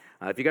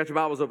If you got your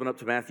Bibles, open up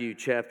to Matthew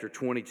chapter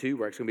 22.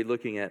 We're actually going to be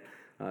looking at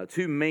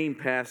two main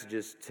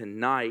passages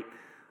tonight.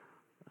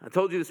 I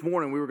told you this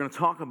morning we were going to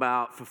talk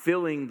about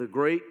fulfilling the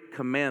Great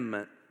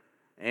Commandment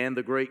and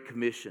the Great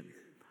Commission.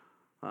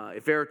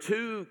 If there are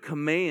two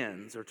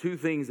commands or two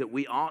things that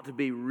we ought to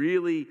be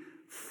really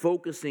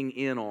focusing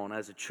in on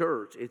as a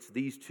church, it's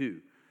these two.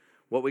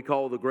 What we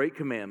call the Great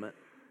Commandment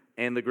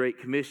and the Great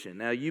Commission.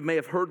 Now, you may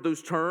have heard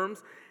those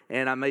terms,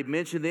 and I may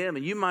mention them,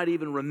 and you might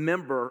even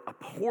remember a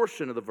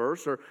portion of the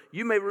verse, or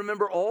you may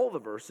remember all the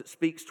verse that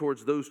speaks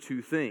towards those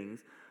two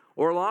things.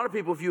 Or a lot of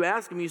people, if you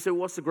ask them, you say,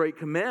 what's the Great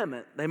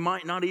Commandment? They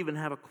might not even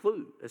have a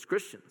clue as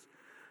Christians.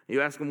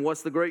 You ask them,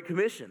 what's the Great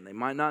Commission? They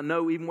might not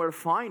know even where to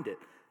find it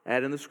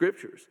in the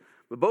Scriptures.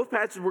 But both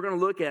passages we're going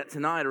to look at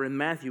tonight are in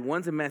Matthew.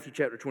 One's in Matthew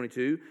chapter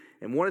 22,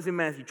 and one is in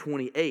Matthew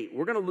 28.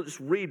 We're going to just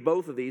read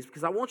both of these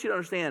because I want you to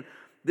understand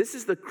this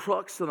is the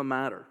crux of the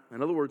matter.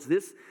 In other words,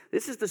 this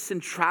is the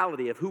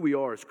centrality of who we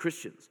are as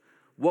Christians.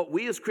 What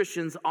we as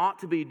Christians ought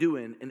to be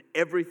doing in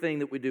everything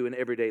that we do in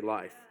everyday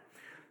life.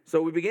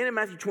 So we begin in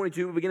Matthew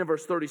 22, we begin in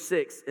verse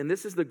 36, and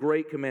this is the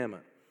Great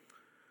Commandment.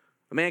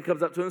 A man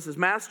comes up to him and says,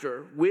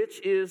 Master,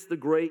 which is the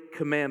Great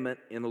Commandment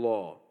in the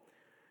law?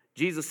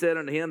 Jesus said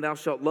unto him, Thou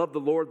shalt love the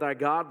Lord thy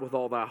God with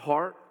all thy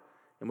heart,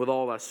 and with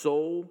all thy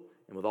soul,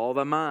 and with all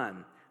thy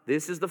mind.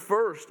 This is the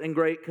first and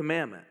great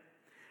commandment.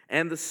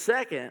 And the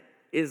second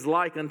is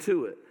like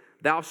unto it.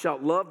 Thou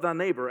shalt love thy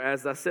neighbor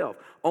as thyself.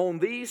 On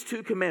these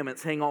two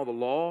commandments hang all the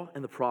law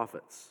and the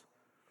prophets.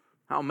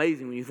 How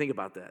amazing when you think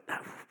about that.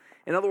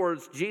 In other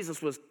words,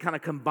 Jesus was kind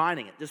of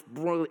combining it, just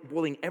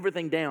boiling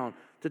everything down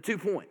to 2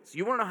 points.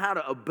 You want to know how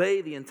to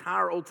obey the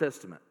entire Old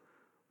Testament.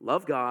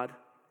 Love God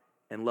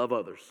and love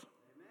others.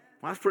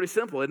 Well, that's pretty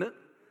simple, isn't it?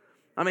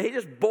 I mean, he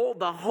just boiled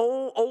the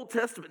whole Old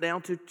Testament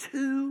down to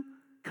 2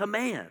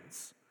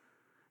 commands.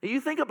 And you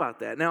think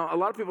about that. Now, a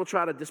lot of people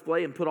try to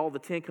display and put all the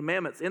 10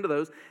 commandments into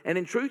those, and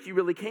in truth, you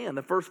really can.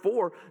 The first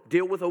 4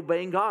 deal with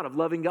obeying God, of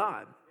loving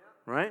God,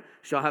 right? You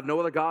shall have no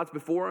other gods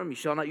before him. You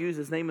shall not use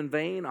his name in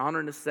vain,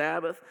 honoring the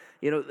Sabbath.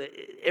 You know,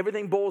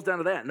 everything boils down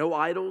to that. No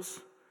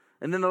idols.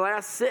 And then the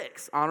last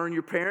 6, honoring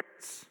your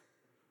parents.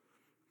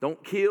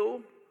 Don't kill.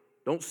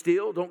 Don't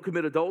steal. Don't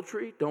commit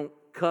adultery. Don't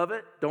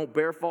covet. Don't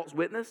bear false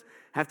witness.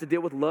 Have to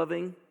deal with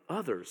loving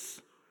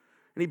others.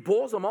 And he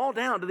boils them all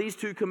down to these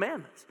 2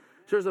 commandments.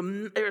 So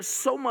there's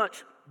so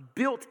much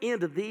built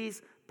into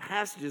these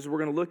passages we're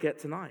going to look at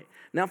tonight.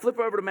 Now flip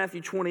over to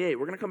Matthew 28.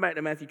 We're going to come back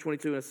to Matthew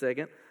 22 in a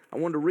second. I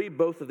wanted to read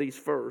both of these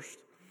first.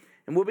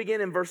 And we'll begin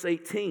in verse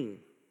 18.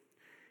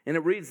 And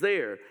it reads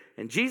there,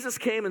 And Jesus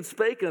came and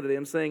spake unto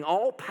them, saying,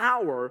 All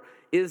power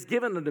is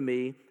given unto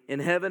me in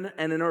heaven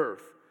and in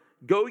earth.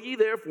 Go ye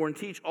therefore and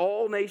teach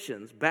all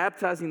nations,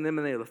 baptizing them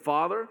in the name of the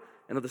Father,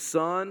 and of the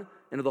Son,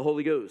 and of the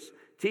Holy Ghost,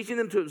 teaching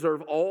them to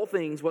observe all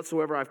things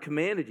whatsoever I've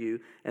commanded you,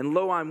 and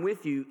lo, I'm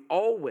with you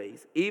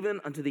always, even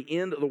unto the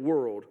end of the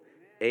world.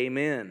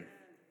 Amen.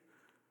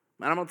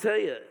 And I'm going to tell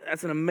you,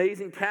 that's an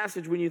amazing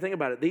passage when you think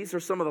about it. These are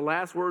some of the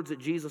last words that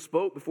Jesus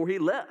spoke before he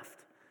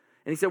left.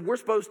 And he said, we're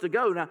supposed to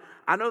go. Now,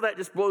 I know that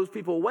just blows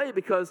people away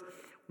because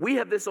we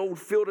have this old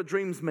Field of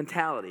Dreams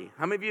mentality.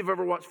 How many of you have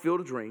ever watched Field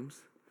of Dreams?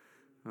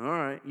 All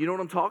right, you know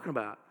what I'm talking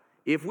about.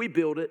 If we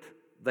build it,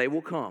 they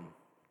will come.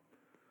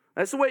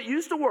 That's the way it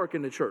used to work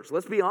in the church.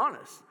 Let's be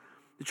honest.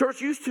 The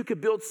church used to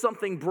could build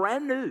something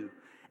brand new,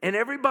 and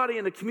everybody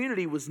in the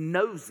community was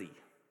nosy,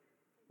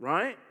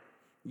 right?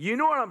 You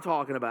know what I'm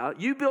talking about.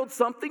 You build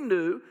something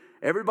new,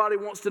 everybody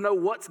wants to know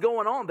what's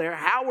going on there.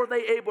 How were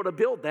they able to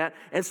build that?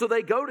 And so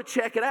they go to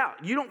check it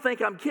out. You don't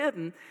think I'm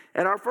kidding.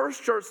 At our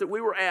first church that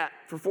we were at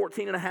for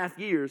 14 and a half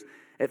years,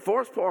 at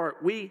Forest Park,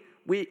 we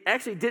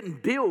actually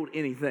didn't build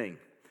anything.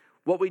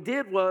 What we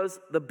did was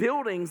the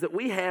buildings that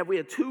we had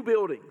 2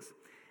 buildings.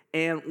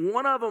 And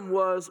one of them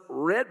was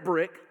red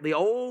brick, the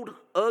old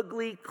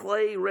ugly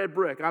clay red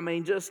brick. I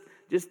mean, just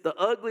the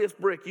ugliest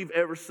brick you've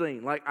ever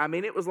seen.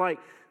 It was like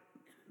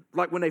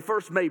when they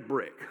first made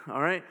brick,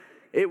 all right?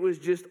 It was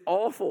just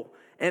awful.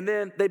 And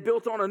then they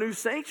built on a new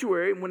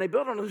sanctuary. And when they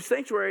built on a new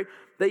sanctuary,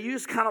 they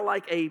used kind of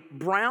like a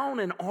brown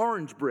and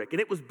orange brick.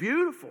 And it was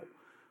beautiful.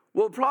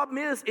 Well, the problem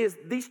is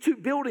these 2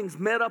 buildings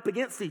met up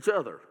against each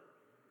other,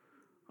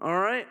 all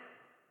right?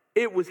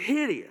 It was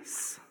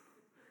hideous.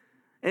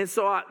 And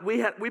so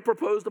we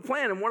proposed a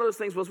plan, and one of those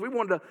things was we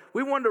wanted to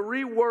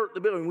rework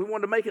the building. We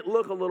wanted to make it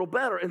look a little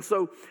better. And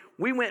so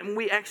we went and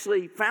we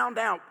actually found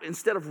out,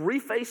 instead of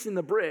refacing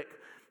the brick,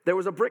 there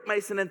was a brick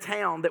mason in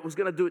town that was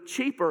going to do it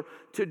cheaper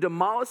to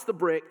demolish the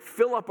brick,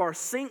 fill up our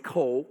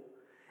sinkhole,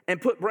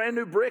 and put brand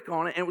new brick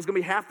on it, and it was going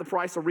to be half the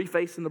price of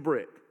refacing the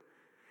brick.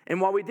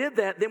 And while we did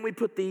that, then we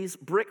put these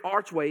brick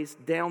archways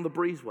down the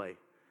breezeway.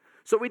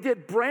 So we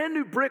did brand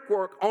new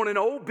brickwork on an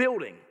old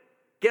building.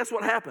 Guess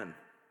what happened?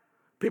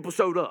 People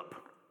showed up.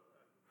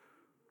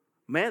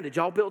 Man, did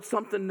y'all build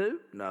something new?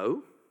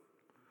 No.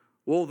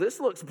 Well, this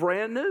looks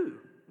brand new.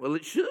 Well,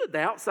 it should. The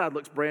outside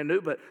looks brand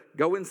new, but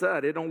go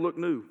inside. It don't look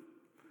new.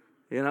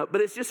 You know,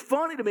 but it's just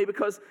funny to me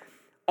because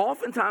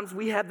oftentimes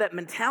we have that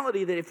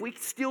mentality that if we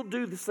still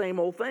do the same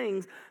old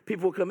things,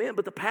 people will come in.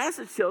 But the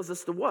passage tells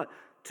us to what?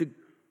 To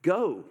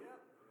go.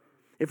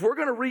 If we're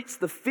going to reach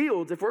the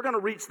fields, if we're going to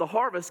reach the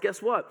harvest,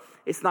 guess what?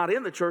 It's not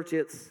in the church,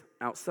 it's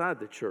outside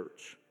the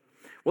church.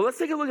 Well, let's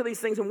take a look at these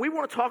things, and we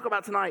want to talk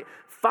about tonight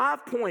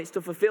 5 points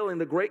to fulfilling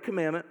the Great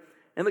Commandment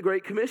and the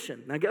Great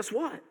Commission. Now, guess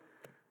what?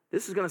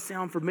 This is going to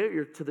sound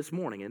familiar to this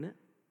morning, isn't it?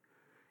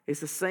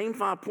 It's the same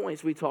 5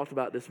 points we talked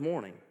about this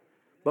morning,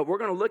 but we're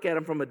going to look at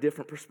them from a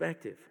different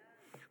perspective.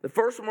 The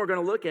first one we're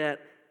going to look at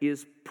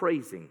is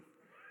praising,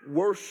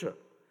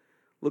 worship.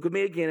 Look with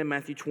me again in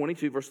Matthew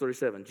 22, verse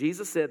 37.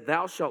 Jesus said,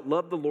 "Thou shalt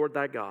love the Lord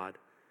thy God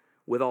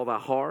with all thy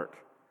heart,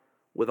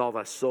 with all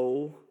thy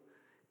soul,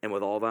 and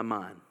with all thy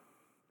mind."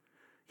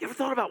 You ever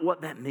thought about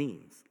what that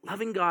means?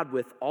 Loving God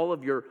with all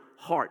of your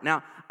heart.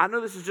 Now, I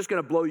know this is just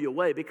going to blow you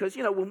away because,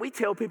 when we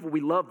tell people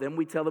we love them,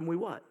 we tell them we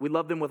what? We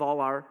love them with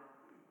all our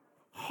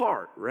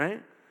heart,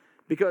 right?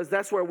 Because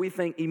that's where we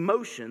think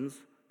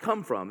emotions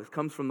come from. It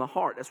comes from the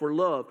heart. That's where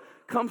love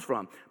comes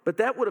from. But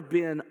that would have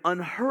been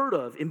unheard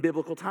of in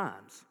biblical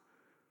times,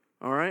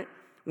 all right?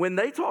 When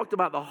they talked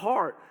about the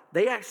heart,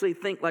 they actually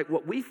think like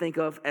what we think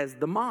of as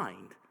the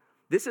mind.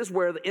 This is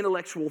where the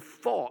intellectual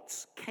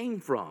thoughts came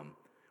from.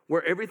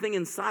 Where everything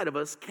inside of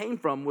us came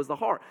from was the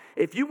heart.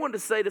 If you wanted to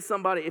say to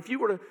somebody, if you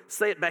were to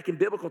say it back in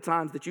biblical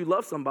times that you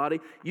love somebody,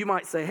 you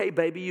might say, "Hey,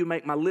 baby, you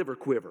make my liver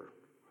quiver."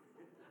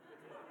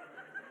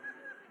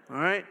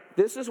 All right?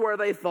 This is where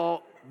they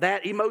thought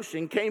that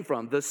emotion came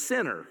from, the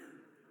sinner.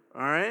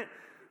 All right?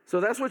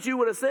 So that's what you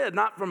would have said,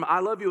 not from "I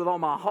love you with all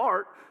my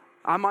heart."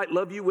 I might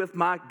love you with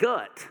my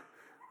gut.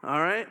 All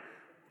right?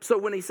 So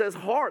when he says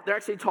heart, they're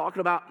actually talking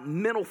about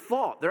mental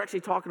thought. They're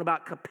actually talking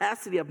about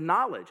capacity of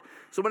knowledge.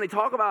 So when they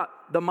talk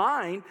about the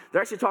mind,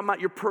 they're actually talking about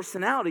your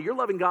personality. You're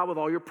loving God with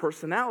all your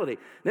personality.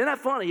 Isn't that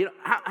funny?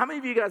 How many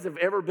of you guys have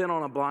ever been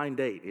on a blind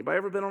date? Anybody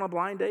ever been on a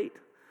blind date?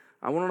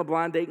 I went on a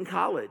blind date in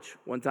college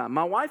one time.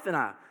 My wife and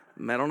I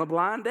met on a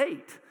blind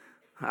date.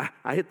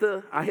 I hit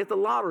the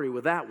lottery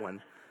with that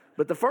one.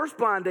 But the first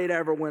blind date I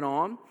ever went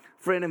on,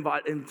 a friend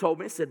invited and told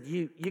me, said,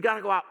 you got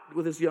to go out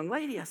with this young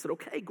lady. I said,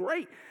 "Okay,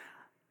 great.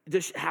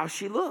 Just how's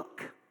she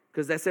look?"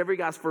 Because that's every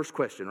guy's first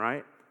question,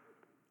 right?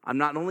 I'm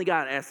not the only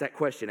guy to ask that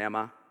question, am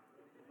I?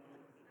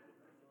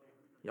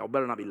 Y'all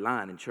better not be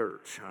lying in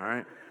church, all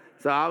right?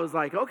 So I was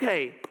like,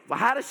 "Okay, well,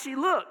 how does she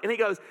look?" And he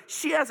goes,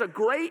 "She has a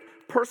great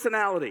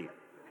personality."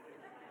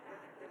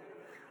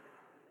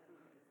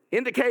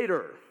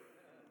 Indicator.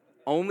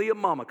 Only a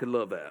mama could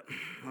love that,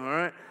 all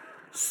right?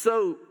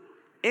 So,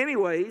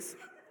 anyways,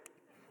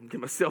 I'm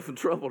getting myself in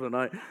trouble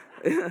tonight.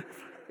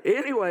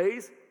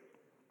 Anyways,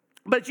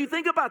 but you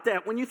think about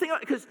that when you think,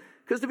 because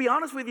to be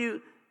honest with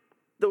you,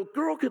 the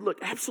girl could look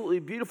absolutely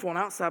beautiful on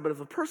the outside, but if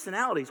the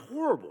personality is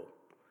horrible,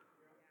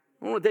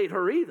 I don't want to date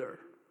her either,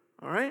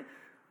 all right?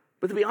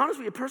 But to be honest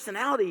with you,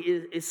 personality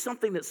is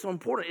something that's so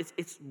important.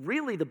 It's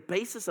really the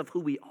basis of who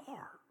we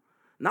are.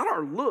 Not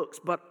our looks,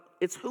 but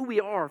it's who we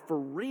are for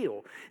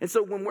real. And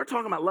so when we're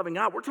talking about loving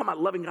God, we're talking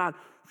about loving God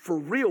for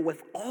real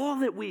with all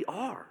that we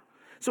are.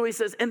 So he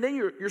says, and then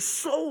your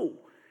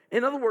soul.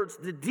 In other words,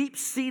 the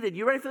deep-seated,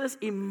 you ready for this?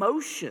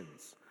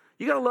 Emotions.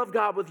 You got to love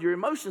God with your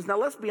emotions. Now,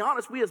 let's be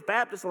honest. We as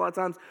Baptists, a lot of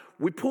times,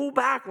 we pull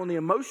back on the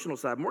emotional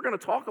side. And we're going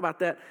to talk about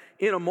that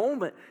in a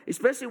moment,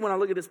 especially when I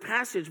look at this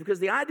passage, because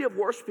the idea of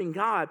worshiping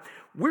God,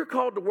 we're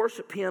called to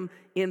worship him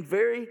in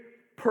very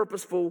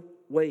purposeful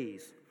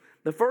ways.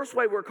 The first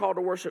way we're called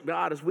to worship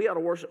God is we ought to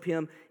worship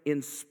him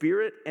in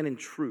spirit and in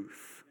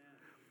truth.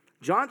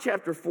 John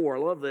chapter 4, I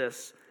love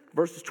this,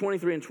 verses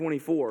 23 and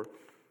 24.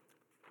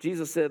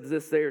 Jesus said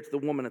this there to the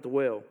woman at the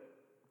well.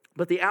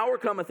 "But the hour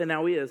cometh, and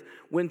now is,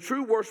 when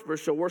true worshipers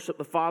shall worship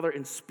the Father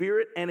in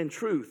spirit and in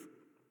truth.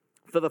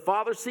 For the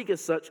Father seeketh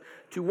such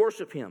to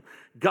worship him.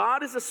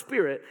 God is a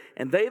spirit,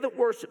 and they that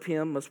worship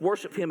him must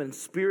worship him in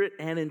spirit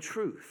and in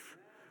truth."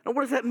 Now,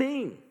 what does that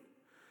mean?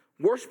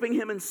 Worshiping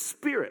him in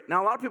spirit.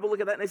 Now, a lot of people look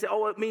at that and they say,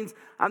 "Oh, it means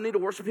I need to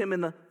worship him in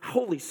the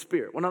Holy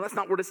Spirit." Well, no, that's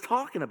not what it's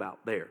talking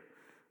about there.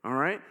 All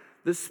right?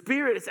 The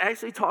Spirit is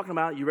actually talking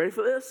about, you ready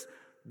for this?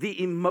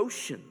 The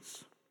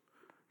emotions.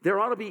 There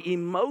ought to be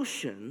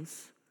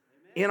emotions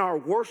in our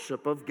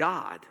worship of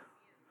God.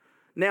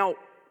 Now,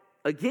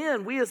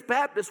 again, we as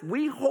Baptists,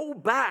 we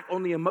hold back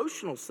on the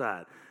emotional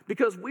side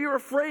because we are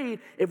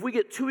afraid if we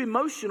get too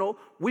emotional,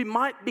 we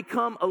might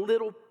become a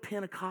little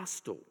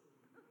Pentecostal.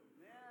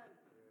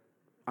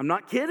 I'm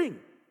not kidding.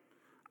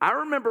 I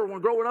remember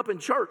when growing up in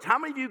church. How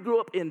many of you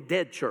grew up in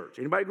Dead Church?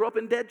 Anybody grew up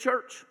in Dead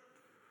Church?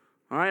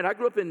 All right, I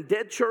grew up in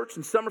Dead Church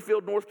in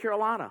Summerfield, North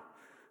Carolina.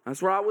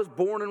 That's where I was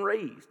born and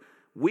raised.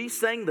 We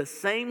sang the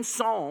same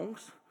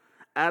songs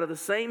out of the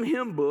same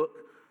hymn book,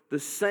 the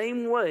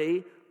same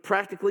way,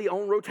 practically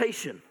on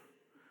rotation.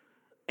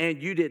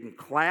 And you didn't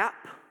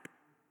clap,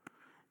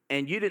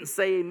 and you didn't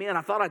say amen.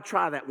 I thought I'd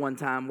try that one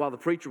time while the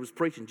preacher was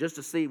preaching just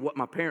to see what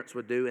my parents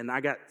would do, and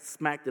I got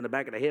smacked in the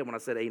back of the head when I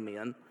said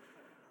amen.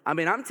 I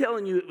mean, I'm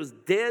telling you, it was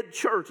Dead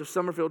Church of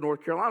Summerfield,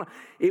 North Carolina.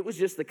 It was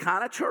just the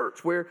kind of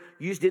church where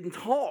you just didn't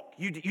talk.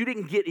 You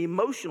didn't get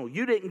emotional.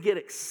 You didn't get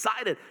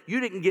excited. You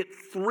didn't get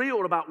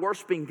thrilled about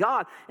worshiping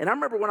God. And I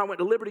remember when I went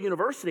to Liberty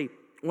University,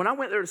 when I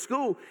went there to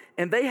school,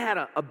 and they had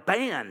a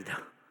band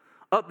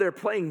up there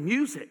playing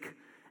music.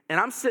 And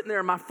I'm sitting there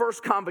in my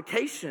first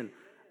convocation,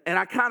 and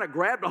I kind of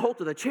grabbed a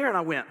hold of the chair and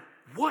I went,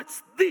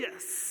 what's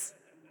this?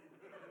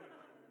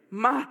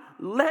 My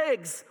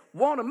legs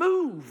want to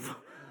move,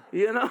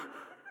 you know.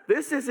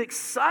 This is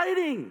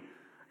exciting.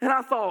 And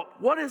I thought,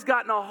 what has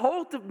gotten a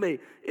hold of me?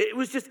 It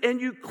was just,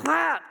 and you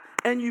clapped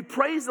and you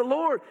praised the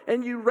Lord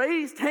and you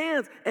raised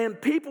hands and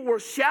people were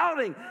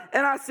shouting.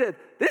 And I said,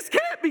 this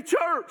can't be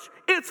church.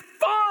 It's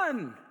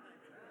fun.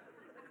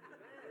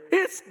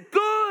 It's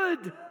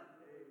good.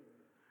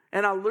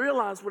 And I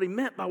realized what he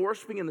meant by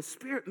worshiping in the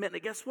Spirit meant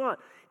that, guess what?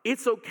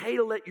 It's okay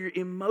to let your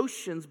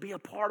emotions be a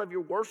part of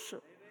your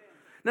worship.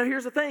 Now,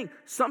 here's the thing.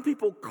 Some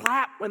people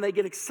clap when they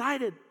get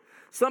excited.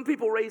 Some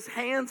people raise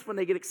hands when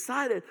they get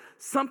excited.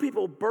 Some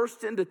people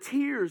burst into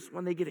tears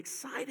when they get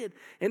excited.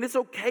 And it's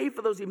okay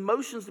for those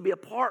emotions to be a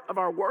part of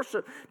our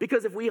worship,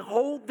 because if we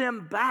hold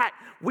them back,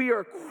 we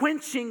are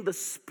quenching the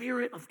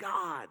Spirit of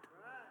God.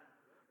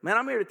 Man,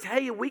 I'm here to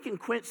tell you, we can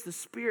quench the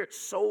Spirit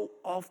so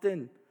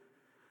often.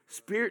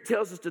 Spirit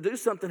tells us to do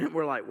something, and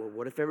we're like, well,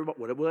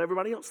 what will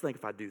everybody else think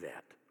if I do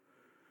that?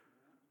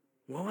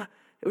 Well,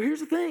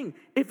 here's the thing.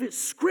 If it's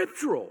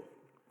scriptural,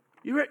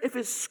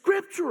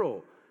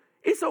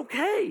 it's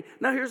okay.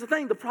 Now, here's the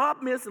thing. The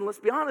problem is, and let's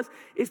be honest,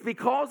 it's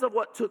because of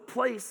what took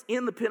place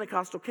in the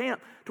Pentecostal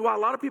camp to why a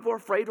lot of people are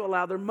afraid to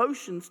allow their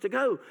emotions to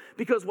go.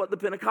 Because what the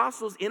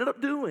Pentecostals ended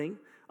up doing,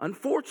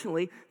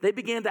 unfortunately, they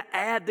began to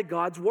add to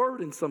God's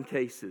word in some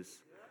cases.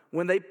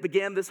 When they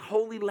began this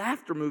holy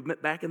laughter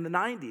movement back in the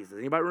 90s. Does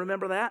anybody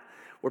remember that?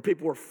 Where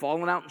people were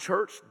falling out in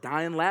church,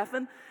 dying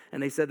laughing,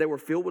 and they said they were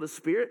filled with the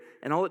Spirit,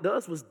 and all it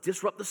does was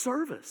disrupt the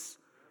service.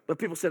 But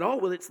people said, oh,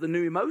 well, it's the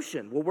new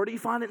emotion. Well, where do you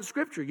find it in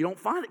Scripture? You don't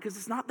find it because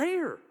it's not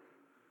there.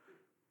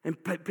 And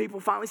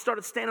people finally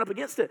started standing up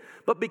against it.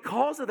 But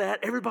because of that,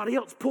 everybody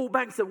else pulled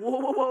back and said,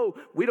 whoa,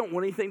 we don't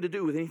want anything to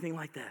do with anything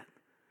like that.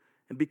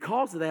 And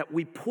because of that,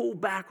 we pull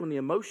back on the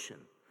emotion.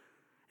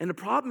 And the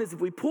problem is,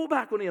 if we pull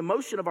back on the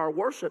emotion of our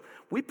worship,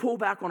 we pull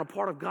back on a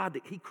part of God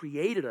that He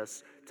created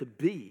us to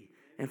be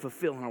and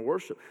fulfill in our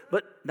worship.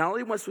 But not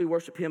only must we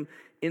worship Him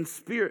in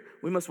spirit,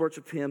 we must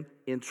worship Him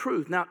in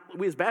truth. Now,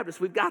 we as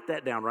Baptists, we've got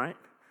that down, right?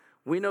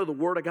 We know the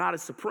Word of God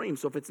is supreme,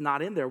 so if it's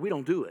not in there, we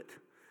don't do it.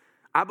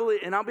 I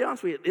believe, and I'll be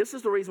honest with you, this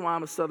is the reason why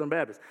I'm a Southern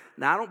Baptist.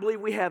 Now, I don't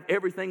believe we have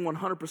everything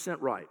 100%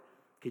 right.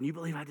 Can you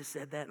believe I just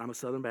said that? And I'm a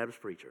Southern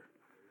Baptist preacher.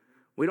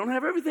 We don't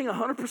have everything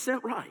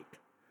 100% right.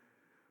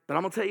 But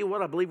I'm going to tell you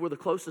what, I believe we're the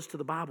closest to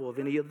the Bible of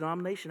any other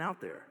denomination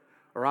out there,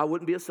 or I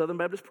wouldn't be a Southern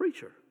Baptist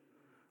preacher.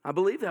 I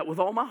believe that with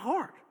all my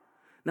heart.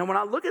 Now, when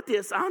I look at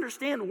this, I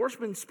understand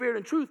worship in spirit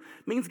and truth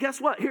means,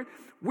 guess what? Here,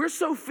 we're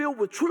so filled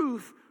with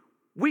truth,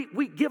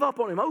 we give up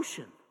on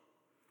emotion.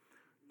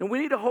 And we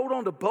need to hold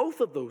on to both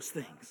of those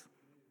things.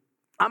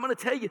 I'm going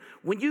to tell you,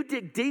 when you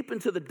dig deep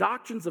into the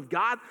doctrines of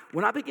God,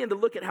 when I begin to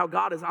look at how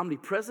God is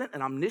omnipresent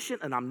and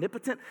omniscient and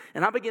omnipotent,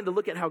 and I begin to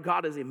look at how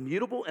God is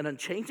immutable and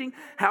unchanging,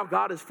 how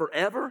God is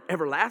forever,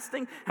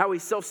 everlasting, how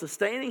He's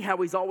self-sustaining, how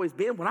He's always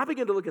been, when I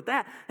begin to look at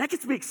that, that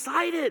gets me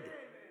excited.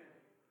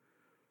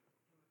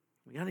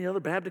 We got any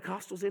other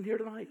Baptist in here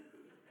tonight?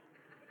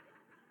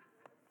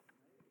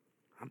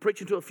 I'm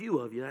preaching to a few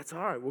of you. That's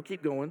all right. We'll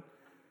keep going.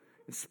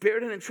 In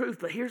spirit and in truth.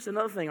 But here's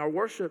another thing. Our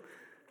worship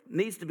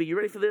needs to be, you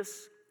ready for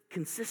this?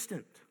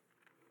 Consistent.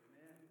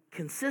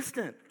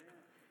 Consistent.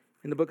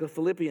 In the book of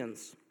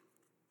Philippians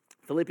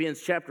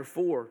chapter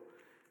 4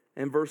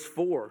 and verse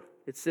 4,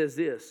 it says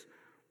this: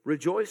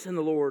 rejoice in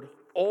the Lord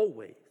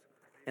always.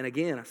 And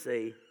again, I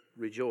say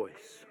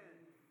rejoice.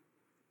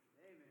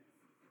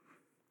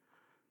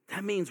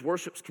 That means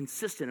worship's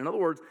consistent. In other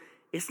words,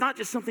 it's not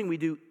just something we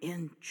do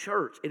in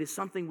church. It is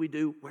something we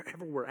do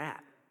wherever we're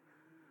at.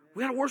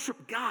 We got to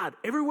worship God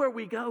everywhere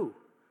we go.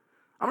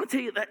 I'm going to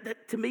tell you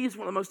that to me is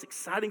one of the most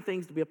exciting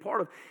things to be a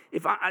part of.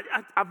 If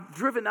I've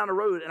driven down the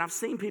road and I've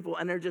seen people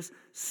and they're just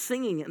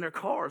singing in their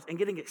cars and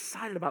getting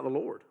excited about the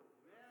Lord.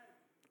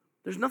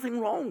 There's nothing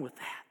wrong with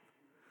that.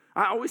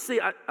 I always see,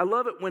 I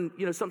love it when,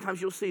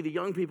 sometimes you'll see the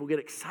young people get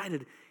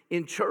excited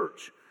in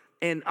church.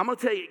 And I'm going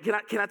to tell you,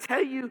 can I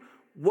tell you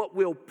what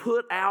will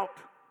put out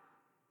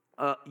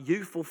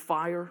youthful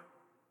fire?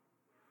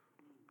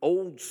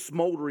 Old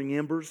smoldering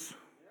embers.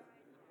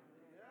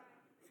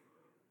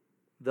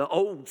 The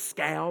old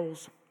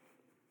scowls.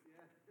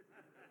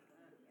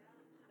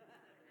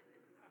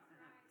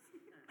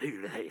 Who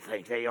do they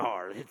think they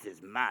are? This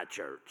is my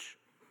church.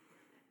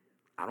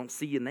 I don't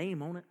see your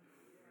name on it.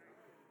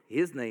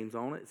 His name's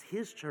on it. It's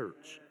his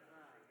church.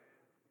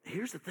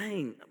 Here's the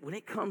thing. When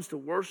it comes to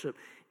worship,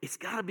 it's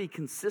got to be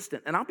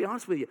consistent. And I'll be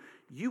honest with you,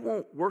 you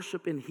won't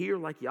worship in here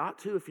like you ought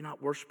to if you're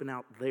not worshiping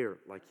out there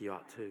like you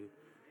ought to.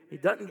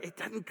 It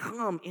doesn't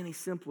come any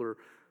simpler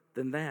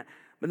than that.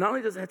 But not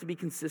only does it have to be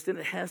consistent,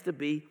 it has to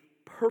be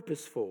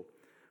purposeful.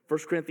 1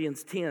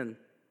 Corinthians 10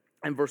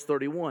 and verse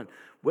 31.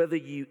 Whether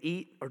you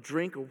eat or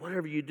drink or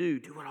whatever you do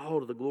it all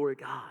to the glory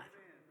of God.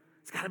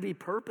 It's got to be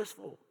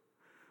purposeful.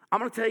 I'm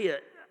going to tell you,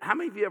 how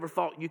many of you ever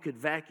thought you could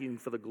vacuum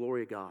for the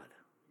glory of God?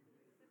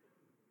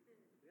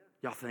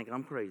 Y'all think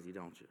I'm crazy,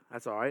 don't you?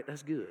 That's all right.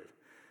 That's good.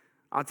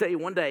 I'll tell you,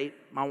 one day,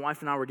 my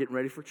wife and I were getting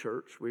ready for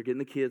church. We were getting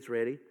the kids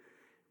ready.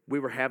 We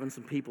were having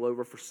some people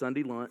over for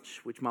Sunday lunch,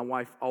 which my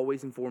wife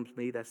always informs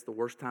me that's the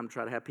worst time to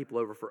try to have people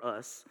over for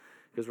us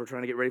because we're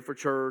trying to get ready for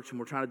church and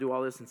we're trying to do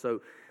all this. And so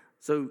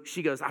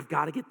she goes, I've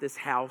got to get this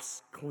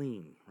house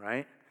clean,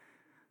 right?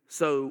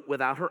 So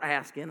without her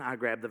asking, I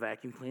grab the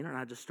vacuum cleaner and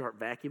I just start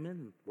vacuuming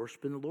and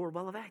worshiping the Lord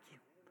while I vacuum.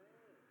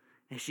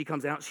 And she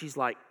comes out, she's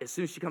like, as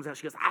soon as she comes out,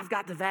 she goes, I've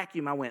got to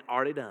vacuum. I went,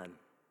 already done.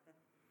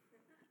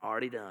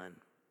 Already done.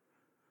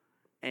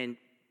 And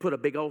put a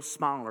big old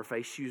smile on her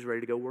face. She was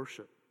ready to go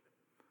worship.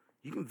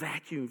 You can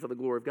vacuum for the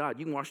glory of God.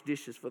 You can wash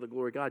dishes for the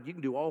glory of God. You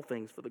can do all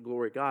things for the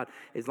glory of God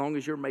as long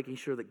as you're making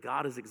sure that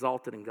God is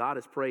exalted and God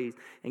is praised.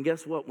 And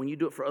guess what? When you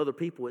do it for other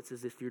people, it's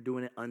as if you're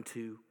doing it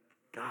unto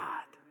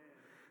God.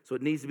 So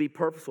it needs to be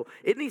purposeful.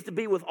 It needs to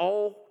be with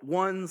all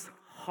one's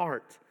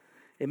heart.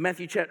 In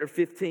Matthew chapter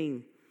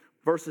 15,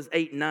 verses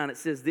 8 and 9, it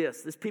says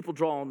this people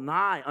draw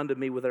nigh unto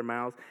me with their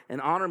mouths and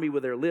honor me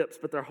with their lips,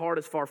 but their heart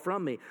is far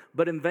from me.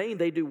 But in vain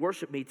they do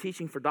worship me,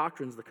 teaching for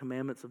doctrines the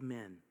commandments of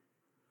men.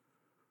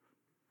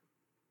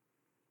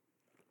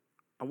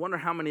 I wonder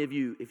how many of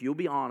you, if you'll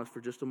be honest for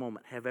just a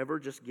moment, have ever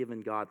just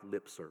given God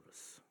lip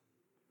service?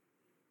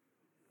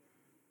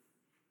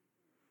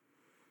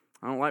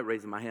 I don't like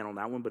raising my hand on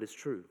that one, but it's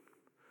true.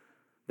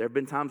 There have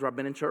been times where I've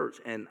been in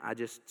church and I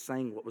just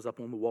sang what was up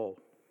on the wall,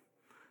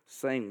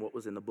 sang what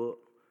was in the book,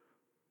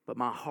 but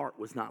my heart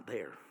was not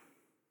there.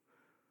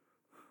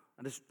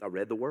 I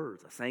read the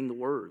words, I sang the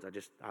words,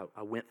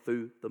 I went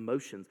through the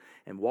motions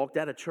and walked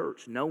out of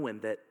church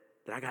knowing that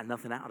I got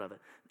nothing out of it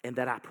and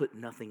that I put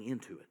nothing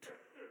into it.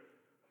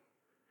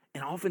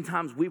 And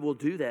oftentimes we will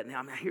do that. Now,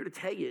 I'm here to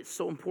tell you, it's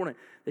so important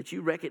that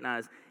you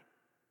recognize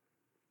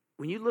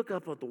when you look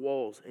up at the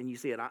walls and you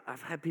see it.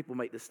 I've had people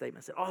make this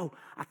statement. Say, I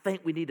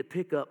think we need to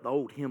pick up the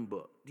old hymn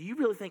book. Do you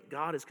really think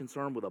God is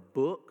concerned with a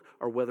book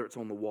or whether it's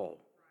on the wall?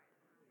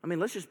 I mean,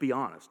 let's just be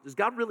honest. Does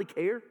God really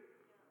care?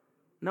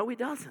 No, he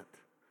doesn't.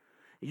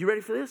 Are you ready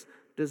for this?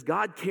 Does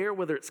God care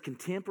whether it's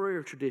contemporary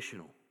or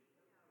traditional?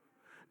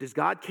 Does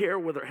God care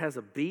whether it has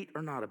a beat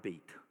or not a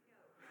beat?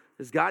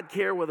 Does God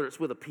care whether it's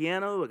with a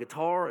piano, a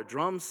guitar, a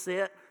drum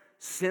set,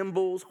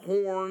 cymbals,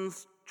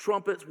 horns,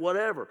 trumpets,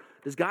 whatever?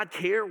 Does God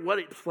care what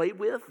it's played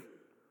with?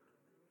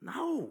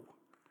 No.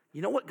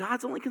 You know what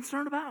God's only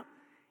concerned about?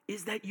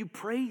 Is that you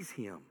praise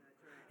him.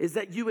 Is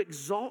that you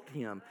exalt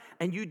him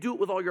and you do it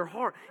with all your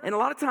heart. And a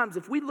lot of times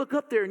if we look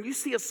up there and you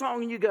see a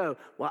song and you go,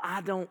 well, I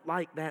don't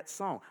like that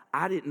song.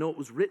 I didn't know it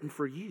was written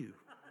for you.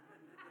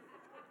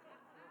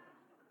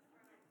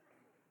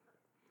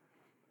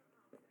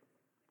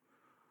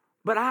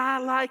 But I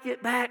like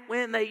it back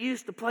when they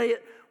used to play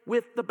it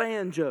with the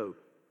banjo.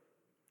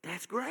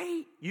 That's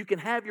great. You can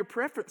have your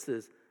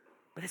preferences,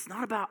 but it's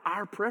not about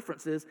our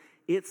preferences.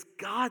 It's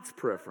God's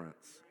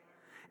preference.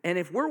 And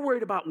if we're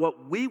worried about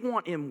what we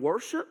want in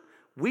worship,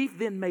 we've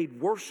then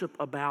made worship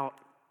about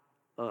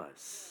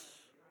us.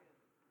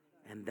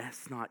 And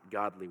that's not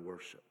godly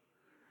worship.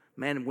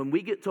 Man, when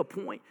we get to a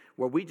point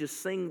where we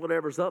just sing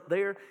whatever's up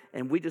there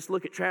and we just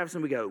look at Travis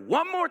and we go,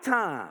 one more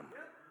time,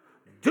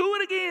 do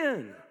it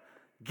again.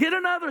 Get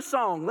another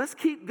song. Let's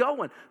keep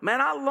going.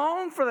 Man, I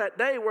long for that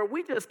day where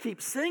we just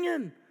keep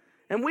singing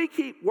and we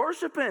keep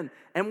worshiping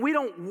and we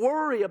don't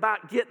worry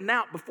about getting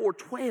out before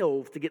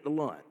 12 to get to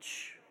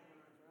lunch.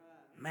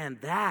 Man,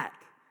 that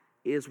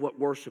is what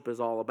worship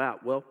is all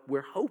about. Well, we're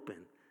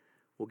hoping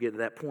we'll get to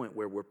that point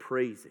where we're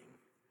praising.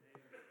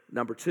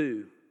 Number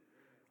 2,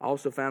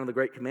 also found in the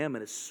Great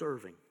Commandment is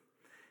serving.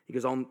 He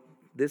goes on,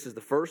 this is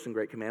the first and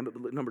great commandment,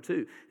 but look, number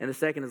 2. And the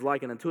second is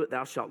likened unto it,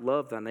 thou shalt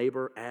love thy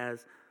neighbor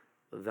as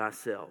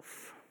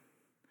thyself.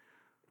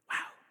 Wow.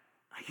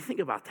 You think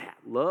about that.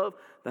 Love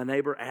thy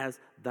neighbor as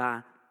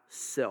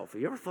thyself.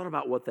 Have you ever thought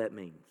about what that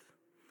means?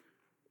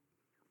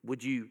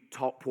 Would you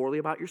talk poorly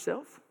about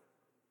yourself?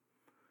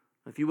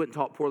 If you wouldn't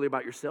talk poorly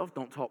about yourself,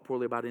 don't talk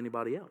poorly about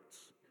anybody else.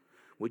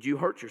 Would you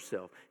hurt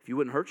yourself? If you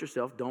wouldn't hurt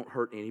yourself, don't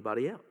hurt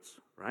anybody else,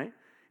 right?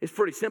 It's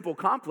pretty simple,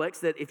 complex,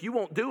 that if you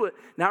won't do it.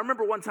 Now, I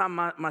remember one time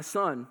my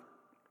son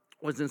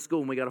was in school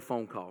and we got a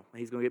phone call.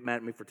 He's going to get mad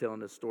at me for telling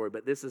this story,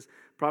 but this is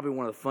probably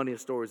one of the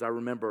funniest stories I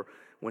remember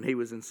when he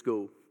was in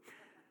school.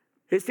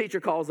 His teacher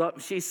calls up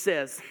and she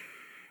says,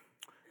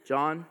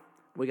 John,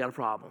 we got a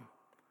problem.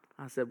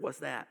 I said, what's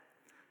that?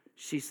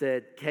 She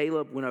said,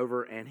 Caleb went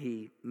over and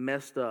he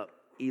messed up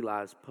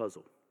Eli's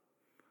puzzle.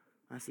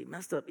 I said,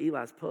 messed up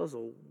Eli's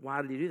puzzle?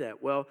 Why did he do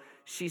that? Well,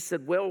 she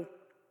said,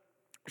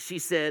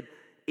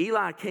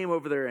 Eli came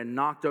over there and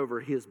knocked over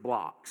his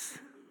blocks.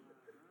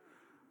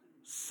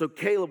 So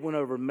Caleb went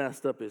over and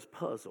messed up his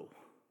puzzle.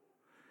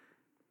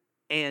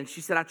 And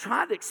she said, I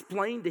tried to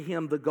explain to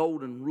him the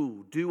golden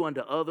rule, do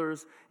unto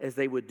others as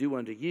they would do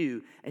unto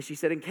you. And she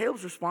said, and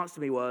Caleb's response to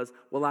me was,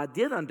 well, I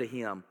did unto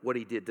him what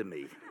he did to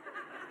me.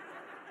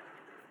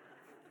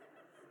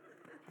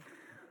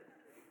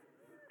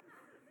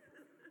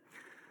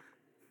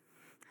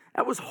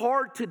 That was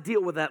hard to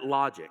deal with that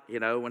logic,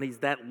 when he's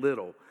that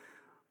little.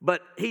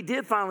 But he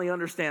did finally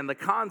understand the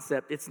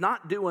concept. It's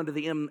not do unto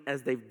them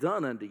as they've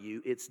done unto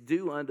you. It's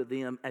do unto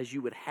them as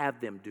you would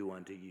have them do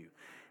unto you.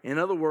 In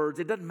other words,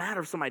 it doesn't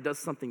matter if somebody does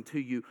something to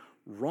you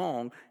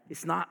wrong.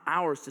 It's not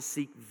ours to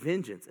seek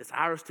vengeance. It's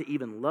ours to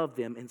even love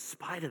them in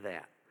spite of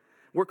that.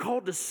 We're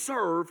called to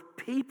serve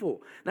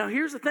people. Now,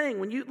 here's the thing.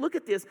 When you look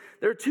at this,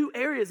 there are two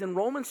areas in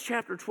Romans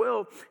chapter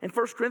 12 and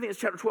 1 Corinthians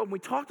chapter 12. And we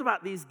talked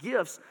about these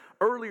gifts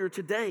earlier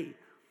today.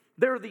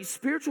 There are these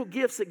spiritual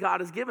gifts that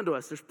God has given to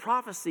us. There's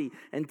prophecy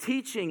and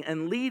teaching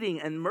and leading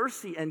and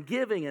mercy and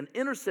giving and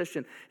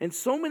intercession and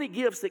so many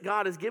gifts that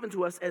God has given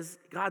to us as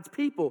God's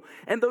people.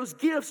 And those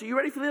gifts, are you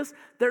ready for this?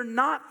 They're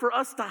not for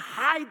us to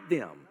hide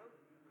them.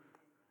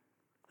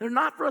 They're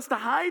not for us to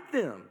hide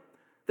them.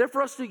 They're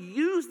for us to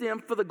use them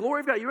for the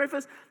glory of God. You ready for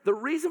this? The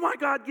reason why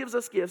God gives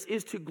us gifts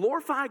is to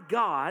glorify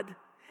God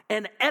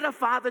and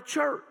edify the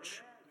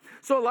church.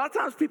 So a lot of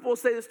times people will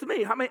say this to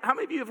me. How many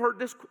of you have heard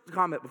this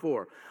comment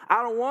before?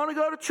 I don't want to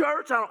go to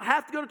church. I don't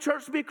have to go to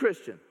church to be a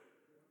Christian.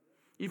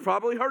 You've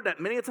probably heard that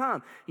many a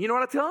time. You know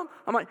what I tell them?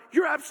 I'm like,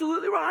 you're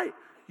absolutely right.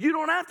 You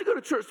don't have to go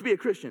to church to be a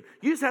Christian.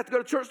 You just have to go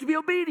to church to be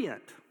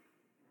obedient.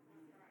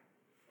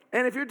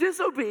 And if you're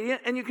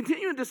disobedient and you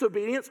continue in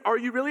disobedience, are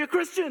you really a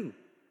Christian?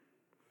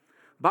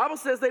 Bible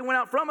says they went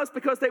out from us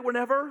because they were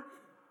never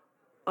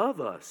of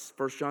us.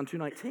 1 John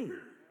 2:19.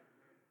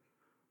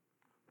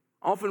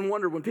 Often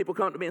wonder when people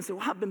come to me and say,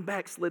 well, I've been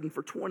backslidden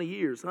for 20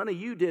 years. Honey,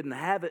 you didn't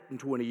have it in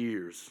 20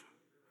 years.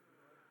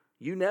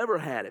 You never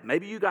had it.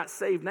 Maybe you got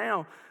saved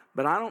now,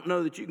 but I don't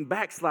know that you can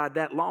backslide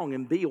that long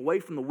and be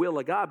away from the will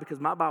of God, because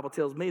my Bible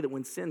tells me that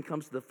when sin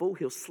comes to the full,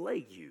 he'll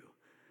slay you.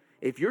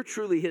 If you're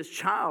truly his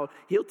child,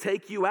 he'll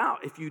take you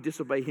out if you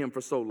disobey him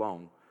for so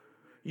long.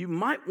 You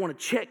might want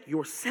to check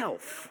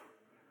yourself.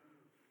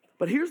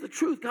 But here's the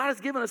truth. God has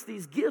given us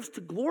these gifts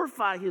to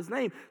glorify his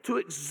name, to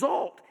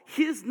exalt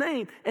his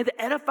name, and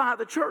to edify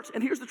the church.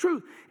 And here's the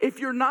truth.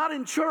 If you're not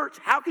in church,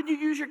 how can you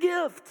use your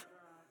gift?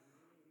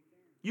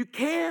 You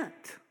can't.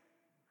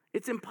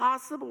 It's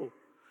impossible.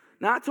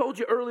 Now, I told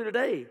you earlier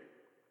today,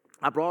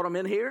 I brought them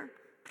in here,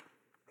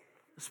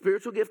 a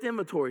spiritual gift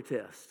inventory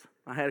test.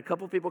 I had a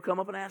couple of people come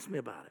up and ask me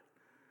about it.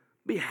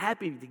 Be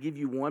happy to give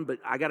you one, but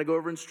I got to go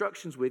over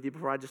instructions with you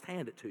before I just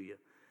hand it to you,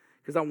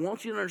 because I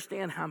want you to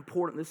understand how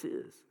important this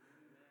is.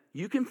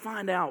 You can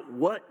find out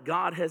what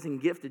God has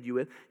gifted you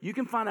with. You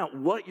can find out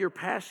what your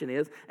passion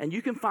is, and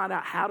you can find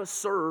out how to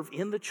serve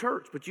in the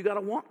church, but you got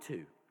to want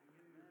to.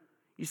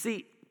 You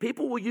see,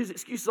 people will use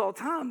excuses all the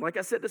time. Like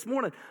I said this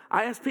morning,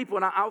 I asked people,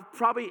 and I'll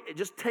probably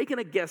just taking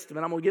a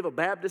guesstimate, I'm going to give a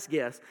Baptist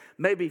guess,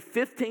 maybe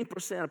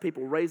 15% of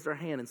people raised their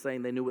hand and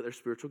saying they knew what their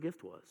spiritual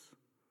gift was.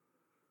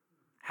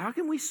 How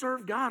can we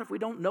serve God if we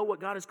don't know what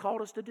God has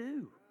called us to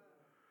do?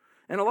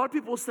 And a lot of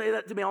people will say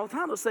that to me all the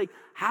time. They'll say,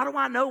 how do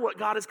I know what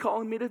God is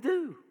calling me to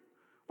do?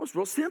 Well, it's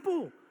real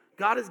simple.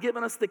 God has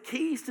given us the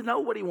keys to know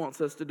what he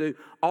wants us to do.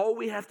 All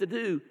we have to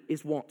do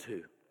is want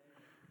to.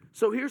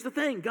 So here's the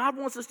thing. God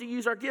wants us to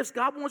use our gifts.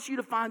 God wants you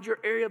to find your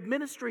area of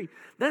ministry.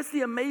 That's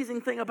the amazing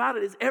thing about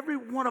it, is every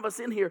one of us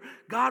in here,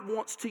 God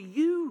wants to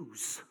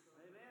use.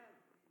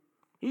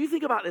 Amen. You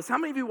think about this. How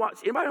many of you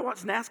anybody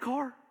watch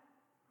NASCAR?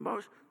 Anybody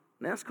watch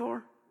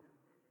NASCAR?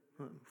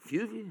 A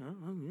few of you.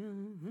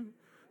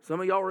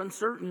 Some of y'all are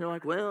uncertain. You're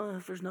like, well,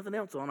 if there's nothing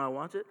else on, I'll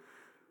watch it.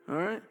 All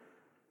right.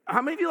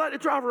 How many of you like to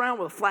drive around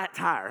with a flat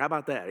tire? How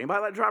about that?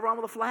 Anybody like to drive around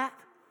with a flat?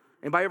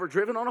 Anybody ever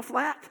driven on a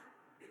flat?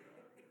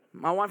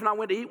 My wife and I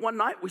went to eat one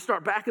night. We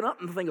start backing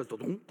up, and the thing goes,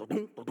 da-dum,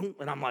 da-dum, da-dum.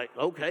 And I'm like,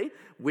 okay,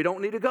 we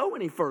don't need to go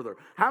any further.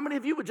 How many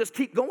of you would just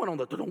keep going on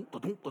the da-dum,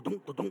 da-dum,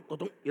 da-dum, da-dum,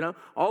 da-dum,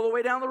 all the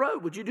way down the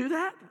road? Would you do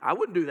that? I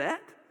wouldn't do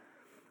that.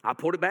 I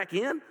put it back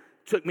in.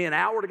 Took me an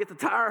hour to get the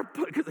tire,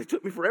 because it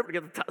took me forever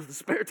to get the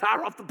spare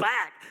tire off the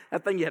back.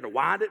 That thing, you had to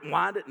wind it,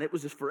 and it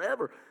was just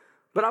forever.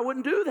 But I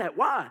wouldn't do that.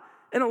 Why?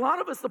 And a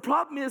lot of us, the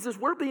problem is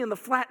we're being the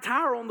flat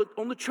tire on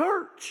the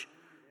church.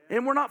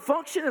 And we're not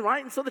functioning,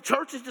 right? And so the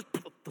church is just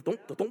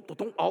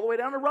all the way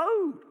down the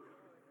road.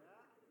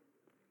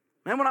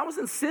 Man, when I was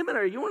in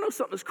seminary, you want to know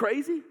something that's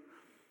crazy?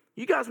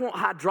 You guys want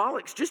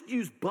hydraulics, just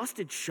use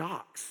busted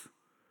shocks.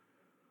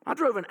 I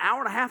drove an hour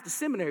and a half to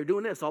seminary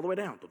doing this all the way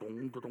down.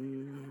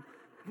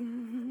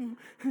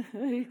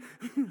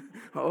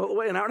 All the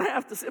way an hour and a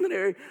half to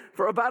seminary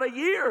for about a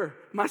year.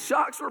 My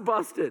shocks were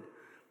busted.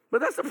 But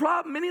that's the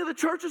problem. Many of the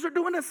churches are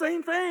doing the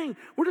same thing.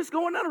 We're just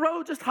going down the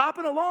road, just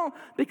hopping along,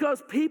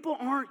 because people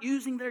aren't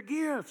using their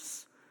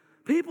gifts.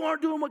 People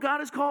aren't doing what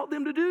God has called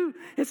them to do.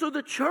 And so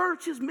the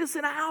church is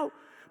missing out.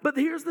 But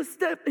here's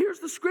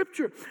the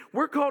scripture.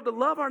 We're called to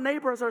love our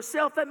neighbor as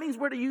ourselves. That means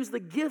we're to use the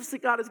gifts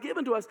that God has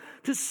given to us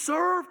to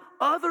serve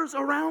others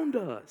around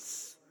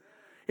us.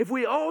 If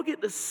we all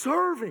get to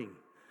serving,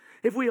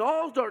 if we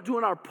all start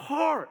doing our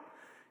part.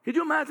 Could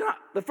you imagine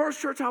the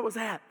first church I was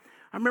at?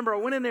 I remember I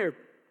went in there,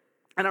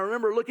 and I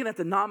remember looking at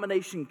the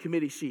nomination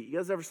committee sheet. You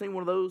guys ever seen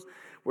one of those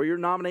where you're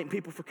nominating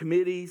people for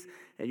committees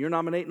and you're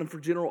nominating them for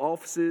general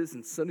offices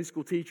and Sunday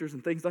school teachers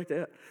and things like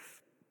that?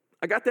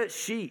 I got that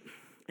sheet,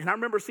 and I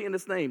remember seeing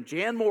this name,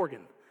 Jan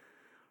Morgan.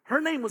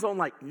 Her name was on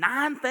like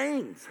 9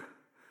 things.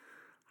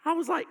 I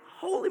was like,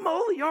 holy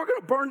moly, y'all are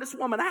going to burn this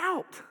woman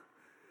out.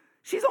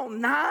 She's on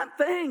 9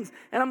 things.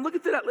 And I'm looking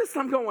through that list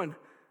and I'm going,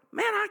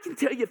 man, I can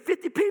tell you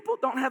 50 people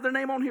don't have their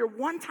name on here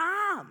one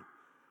time.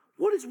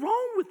 What is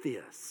wrong with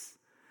this?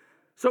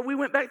 So we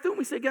went back through and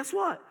we said, guess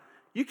what?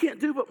 You can't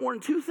do but more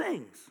than 2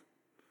 things.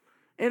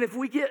 And if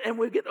we get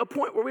to a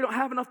point where we don't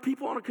have enough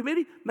people on a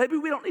committee, maybe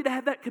we don't need to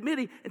have that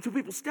committee until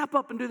people step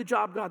up and do the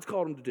job God's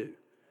called them to do.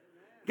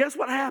 Guess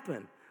what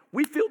happened?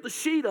 We filled the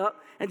sheet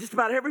up and just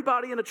about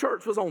everybody in the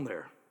church was on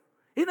there.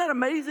 Isn't that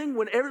amazing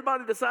when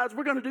everybody decides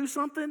we're going to do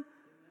something?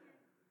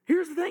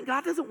 Here's the thing.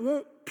 God doesn't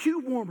want pew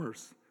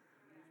warmers.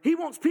 He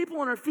wants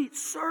people on their feet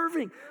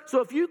serving. So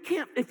if you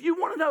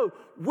want to know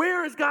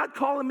where is God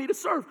calling me to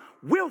serve,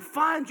 we'll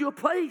find you a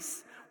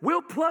place.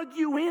 We'll plug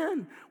you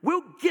in.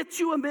 We'll get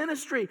you a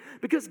ministry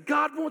because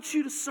God wants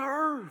you to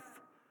serve.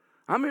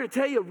 I'm here to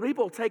tell you,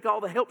 Reba will take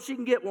all the help she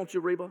can get, won't you,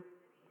 Reba?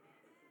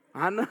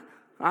 I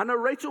know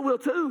Rachel will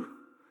too.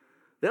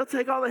 They'll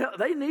take all the help.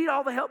 They need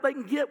all the help they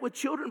can get with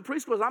children and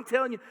preschools. I'm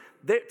telling you,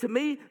 to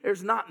me,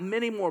 there's not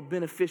many more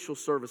beneficial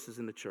services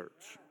in the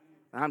church.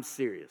 I'm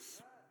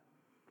serious.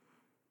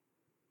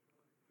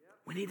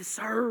 We need to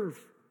serve.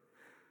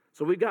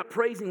 So we got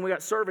praising, we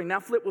got serving. Now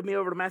flip with me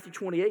over to Matthew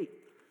 28.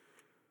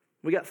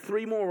 We got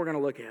 3 more we're going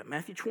to look at.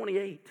 Matthew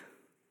 28.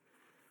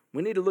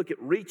 We need to look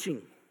at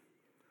reaching.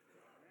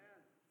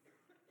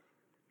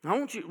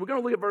 We're going to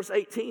look at verse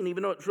 18,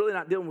 even though it's really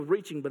not dealing with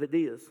reaching, but it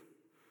is. It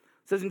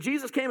says, and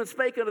Jesus came and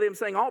spake unto them,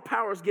 saying, all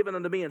power is given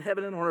unto me in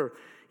heaven and on earth.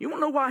 You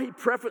want to know why he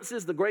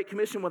prefaces the Great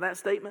Commission with that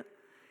statement?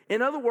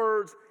 In other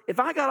words,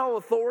 if I got all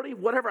authority,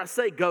 whatever I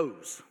say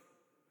goes.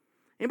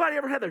 Anybody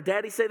ever had their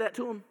daddy say that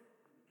to them?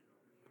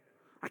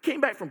 I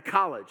came back from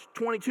college,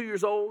 22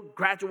 years old,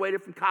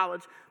 graduated from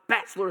college,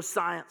 Bachelor of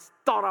Science,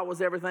 thought I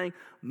was everything,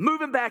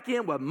 moving back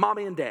in with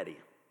mommy and daddy.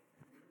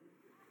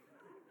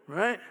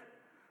 Right?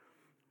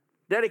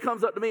 Daddy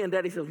comes up to me and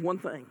daddy says one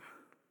thing.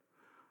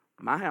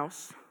 My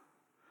house,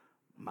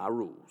 my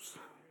rules.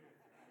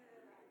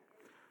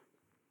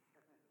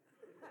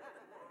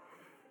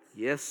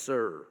 Yes,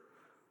 sir.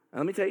 Now,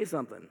 let me tell you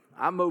something.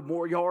 I mowed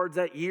more yards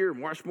that year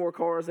and washed more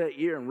cars that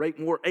year and raked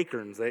more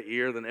acorns that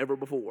year than ever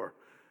before.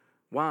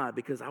 Why?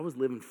 Because I was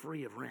living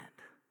free of rent.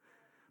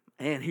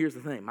 And here's the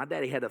thing. My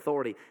daddy had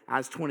authority. I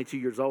was 22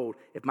 years old.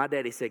 If my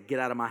daddy said, get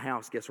out of my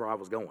house, guess where I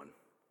was going?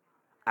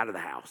 Out of the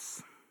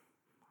house.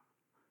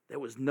 There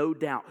was no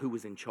doubt who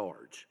was in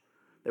charge.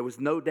 There was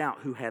no doubt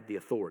who had the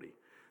authority.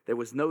 There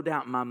was no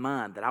doubt in my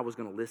mind that I was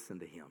going to listen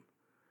to him.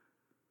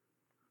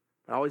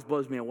 It always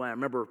blows me away. I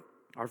remember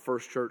our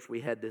first church,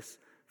 we had this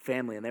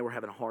family, and they were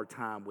having a hard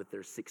time with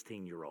their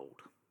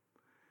 16-year-old.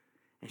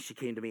 And she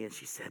came to me and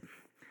she said,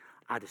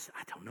 I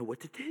don't know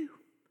what to do.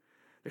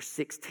 They're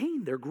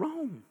 16. They're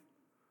grown.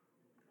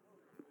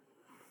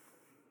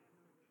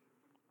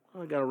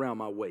 I got around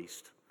my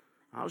waist.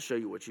 I'll show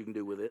you what you can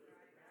do with it.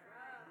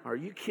 Are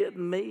you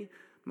kidding me?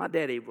 My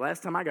daddy,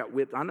 last time I got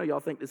whipped, I know y'all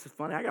think this is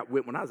funny. I got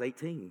whipped when I was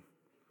 18.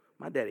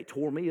 My daddy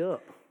tore me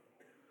up.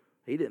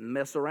 He didn't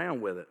mess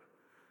around with it.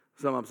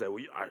 Some of them say,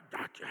 well,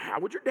 how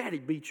would your daddy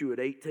beat you at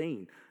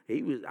 18?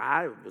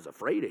 I was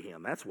afraid of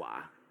him. That's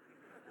why.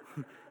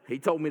 He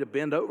told me to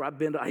bend over.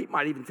 He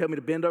might even tell me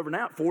to bend over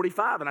now at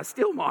 45, and I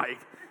still might,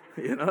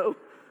 you know.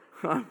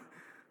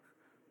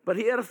 But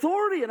he had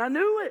authority, and I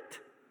knew it.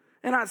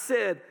 And I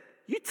said,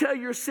 you tell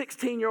your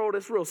 16-year-old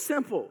it's real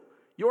simple.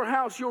 Your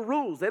house, your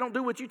rules. They don't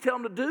do what you tell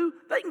them to do,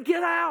 they can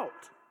get out.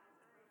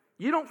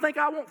 You don't think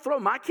I won't throw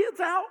my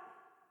kids out?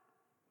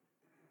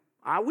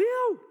 I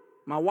will.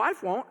 My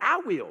wife won't.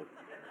 I will.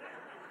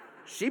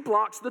 She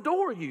blocks the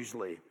door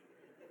usually.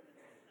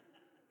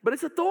 But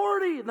it's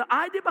authority. And the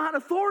idea behind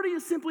authority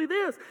is simply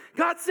this.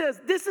 God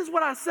says, this is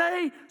what I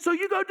say, so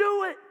you go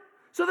do it.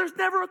 So there's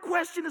never a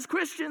question as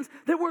Christians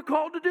that we're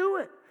called to do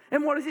it.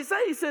 And what does he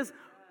say? He says,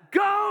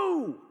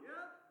 go.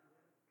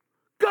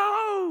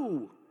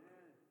 Go.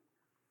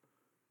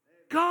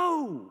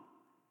 Go.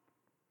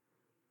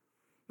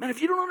 Man,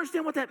 if you don't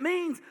understand what that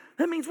means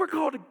we're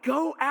called to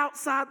go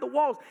outside the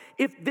walls.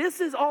 If this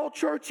is all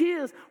church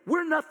is,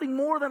 we're nothing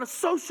more than a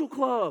social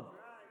club.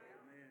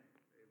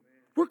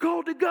 We're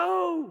called to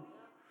go.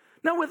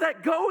 Now, with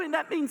that going,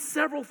 that means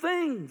several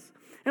things.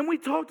 And we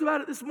talked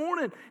about it this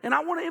morning. And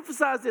I want to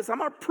emphasize this. I'm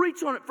going to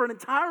preach on it for an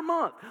entire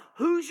month.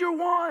 Who's your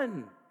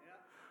one?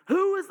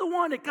 Who is the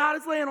one that God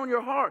is laying on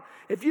your heart?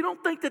 If you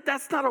don't think that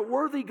that's not a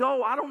worthy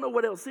goal, I don't know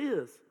what else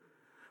is.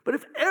 But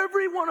if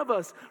every one of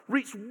us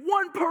reached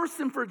one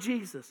person for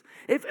Jesus,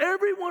 if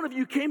every one of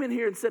you came in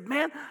here and said,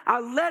 man, I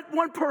led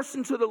one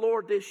person to the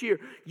Lord this year,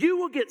 you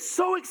will get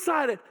so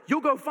excited,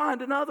 you'll go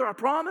find another, I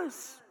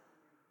promise.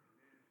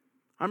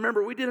 I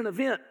remember we did an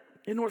event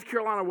in North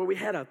Carolina where we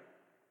had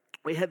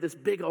this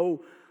big old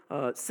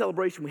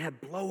celebration. We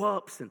had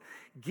blow-ups and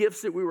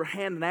gifts that we were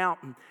handing out.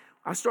 And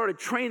I started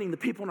training the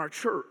people in our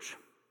church.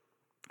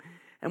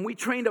 And we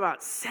trained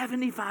about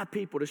 75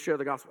 people to share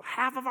the gospel.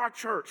 Half of our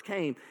church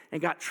came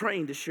and got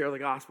trained to share the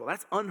gospel.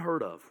 That's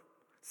unheard of.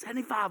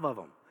 75 of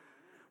them.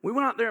 We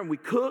went out there and we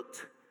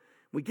cooked.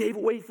 We gave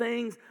away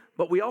things.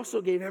 but we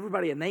also gave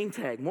everybody a name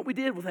tag. And what we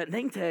did with that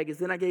name tag is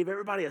then I gave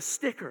everybody a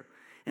sticker.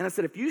 And I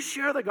said, if you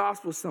share the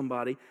gospel with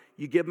somebody,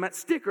 you give them that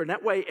sticker. And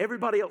that way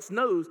everybody else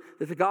knows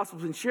that the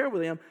gospel's been shared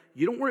with them.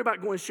 You don't worry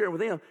about going and sharing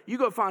with them. You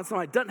go find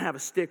somebody that doesn't have a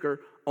sticker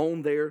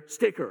on their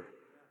sticker.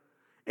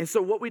 And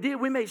so what we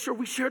did, we made sure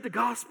we shared the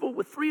gospel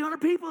with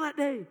 300 people that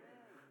day.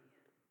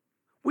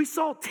 We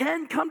saw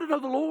 10 come to know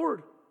the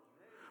Lord.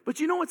 But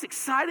you know what's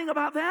exciting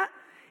about that?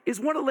 Is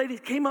one of the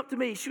ladies came up to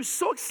me. She was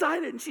so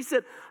excited. And she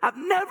said, I've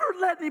never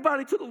led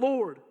anybody to the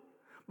Lord.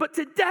 But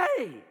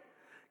today,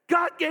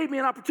 God gave me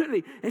an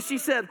opportunity. And she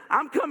said,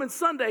 I'm coming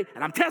Sunday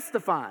and I'm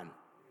testifying.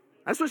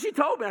 That's what she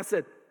told me. I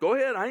said, go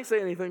ahead. I ain't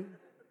saying anything.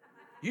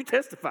 You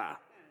testify.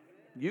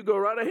 You go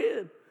right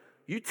ahead.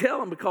 You tell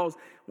them, because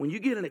when you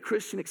get in a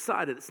Christian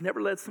excited, it's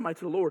never led somebody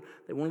to the Lord,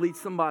 they want to lead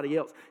somebody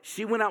else.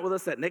 She went out with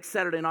us that next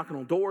Saturday knocking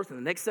on doors, and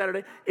the next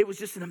Saturday, it was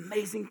just an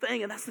amazing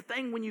thing. And that's the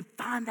thing, when you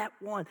find that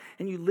one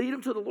and you lead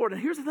them to the Lord.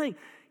 And here's the thing,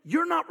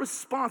 you're not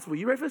responsible.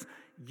 You ready for this?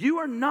 You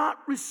are not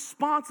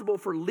responsible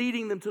for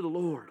leading them to the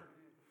Lord.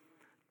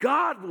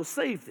 God will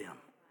save them.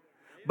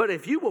 But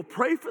if you will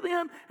pray for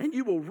them and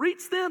you will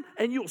reach them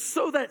and you'll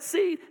sow that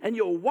seed and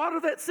you'll water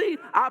that seed,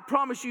 I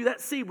promise you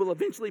that seed will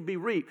eventually be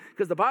reaped.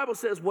 Because the Bible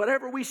says,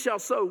 whatever we shall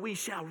sow, we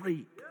shall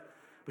reap.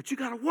 But you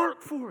got to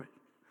work for it.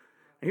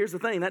 And here's the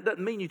thing, that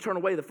doesn't mean you turn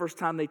away the first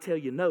time they tell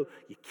you no.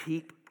 You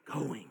keep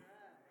going.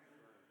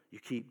 You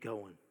keep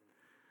going.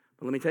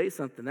 But let me tell you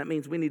something. That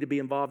means we need to be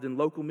involved in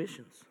local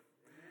missions.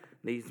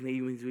 We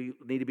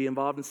need to be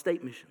involved in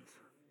state missions.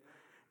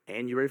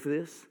 And you ready for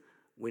this?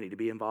 We need to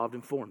be involved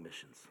in foreign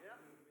missions.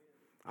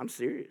 I'm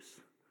serious.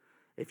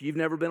 If you've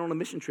never been on a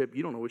mission trip,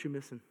 you don't know what you're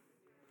missing.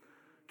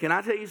 Can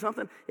I tell you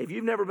something? If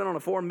you've never been on a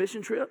foreign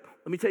mission trip,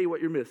 let me tell you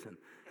what you're missing.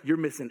 You're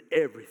missing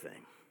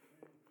everything.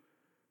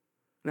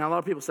 Now, a lot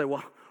of people say,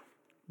 well,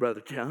 Brother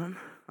John,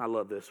 I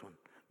love this one.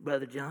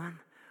 Brother John,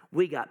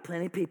 we got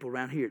plenty of people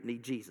around here that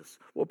need Jesus.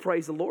 Well,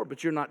 praise the Lord,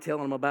 but you're not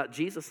telling them about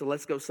Jesus, so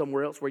let's go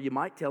somewhere else where you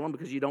might tell them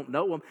because you don't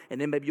know them, and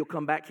then maybe you'll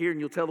come back here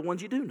and you'll tell the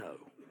ones you do know.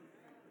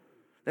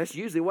 That's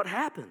usually what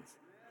happens.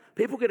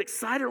 People get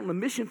excited on the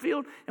mission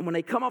field, and when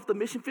they come off the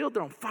mission field,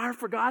 they're on fire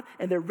for God,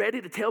 and they're ready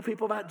to tell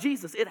people about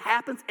Jesus. It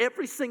happens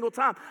every single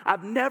time.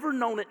 I've never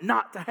known it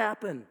not to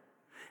happen.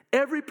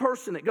 Every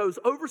person that goes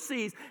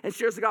overseas and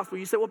shares the gospel,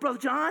 you say, well, Brother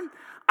John,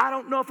 I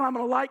don't know if I'm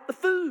going to like the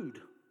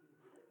food.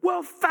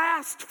 Well,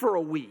 fast for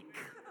a week.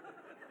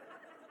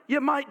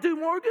 You might do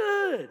more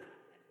good.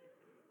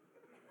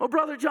 Well,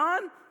 Brother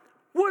John,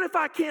 what if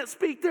I can't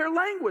speak their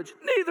language?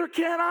 Neither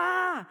can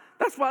I.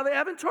 That's why they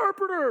have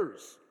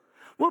interpreters.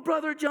 Well,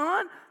 Brother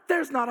John,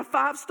 there's not a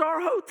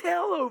 5-star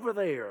hotel over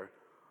there.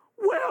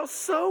 Well,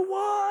 so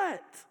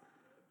what?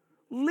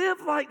 Live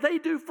like they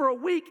do for a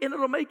week, and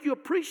it'll make you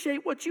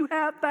appreciate what you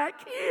have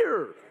back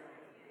here.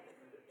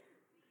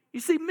 You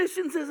see,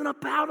 missions isn't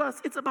about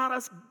us. It's about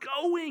us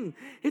going.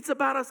 It's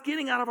about us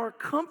getting out of our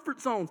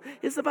comfort zones.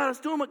 It's about us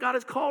doing what God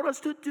has called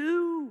us to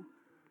do.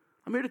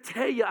 I'm here to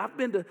tell you, I've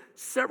been to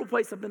several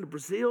places. I've been to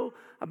Brazil.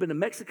 I've been to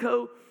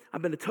Mexico.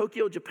 I've been to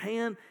Tokyo,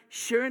 Japan,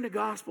 sharing the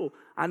gospel.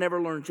 I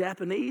never learned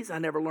Japanese. I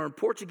never learned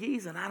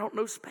Portuguese, and I don't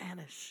know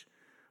Spanish.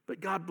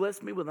 But God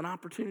blessed me with an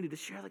opportunity to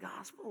share the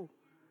gospel.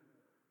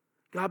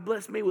 God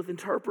blessed me with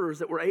interpreters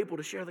that were able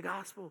to share the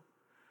gospel.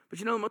 But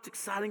you know, the most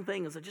exciting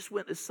thing is I just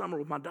went this summer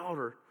with my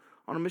daughter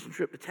on a mission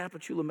trip to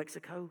Tapachula,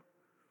 Mexico.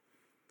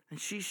 And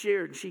she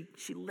shared,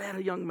 she led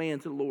a young man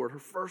to the Lord, her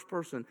first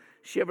person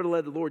she ever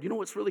led the Lord. You know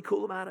what's really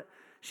cool about it?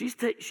 She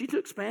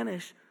took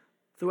Spanish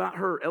throughout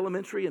her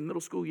elementary and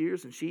middle school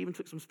years, and she even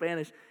took some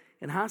Spanish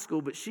in high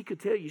school, but she could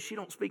tell you she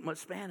don't speak much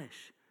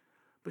Spanish.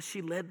 But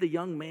she led the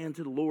young man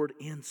to the Lord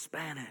in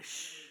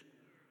Spanish.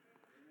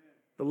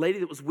 The lady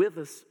that was with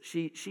us,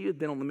 she had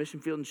been on the mission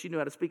field, and she knew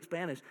how to speak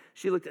Spanish.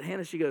 She looked at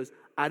Hannah, she goes,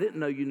 I didn't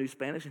know you knew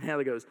Spanish. And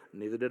Hannah goes,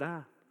 neither did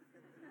I.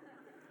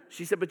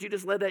 She said, but you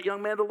just led that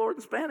young man to the Lord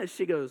in Spanish.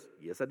 She goes,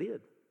 yes, I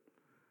did.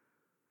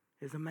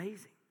 It's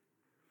amazing.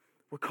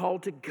 We're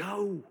called to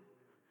go.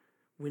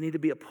 We need to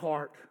be a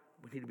part.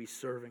 We need to be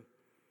serving.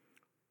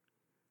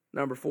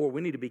 Number 4,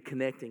 we need to be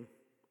connecting.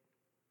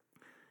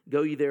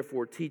 Go ye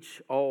therefore,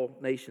 teach all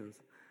nations,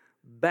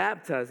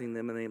 baptizing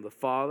them in the name of the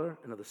Father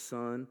and of the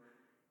Son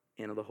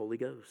and of the Holy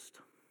Ghost.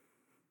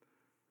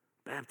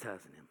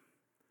 Baptizing them.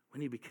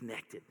 We need to be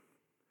connected.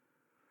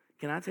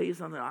 Can I tell you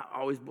something that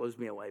always blows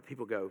me away?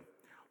 People go,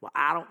 well,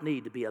 I don't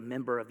need to be a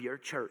member of your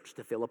church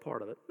to feel a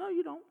part of it. No,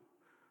 you don't.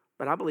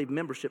 But I believe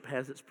membership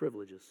has its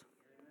privileges.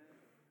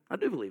 I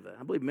do believe that.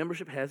 I believe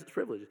membership has its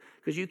privileges.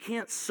 Because you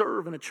can't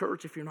serve in a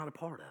church if you're not a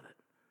part of it.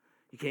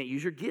 You can't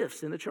use your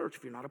gifts in the church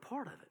if you're not a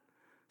part of it.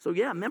 So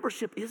yeah,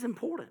 membership is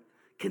important.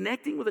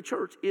 Connecting with a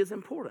church is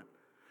important.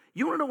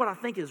 You want to know what I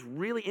think is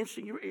really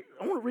interesting?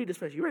 I want to read this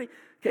passage. You ready?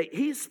 Okay,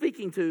 he's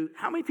speaking to,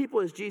 how many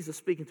people is Jesus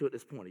speaking to at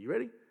this point? Are you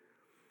ready?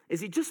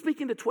 Is he just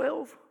speaking to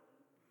 12?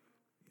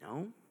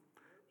 No.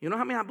 You know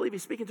how many I believe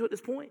he's speaking to at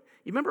this point?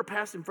 You remember a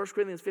passage in 1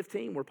 Corinthians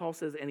 15 where Paul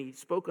says, and he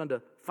spoke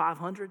unto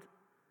 500?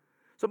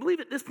 So I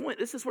believe at this point,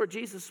 this is where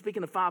Jesus is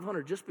speaking to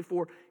 500 just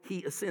before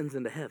he ascends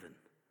into heaven.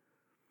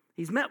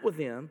 He's met with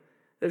them,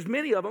 There's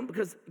many of them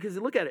because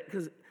you look at it.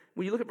 Because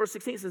when you look at verse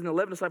 16, it says, and the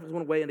 11 disciples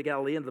went away into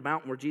Galilee, into the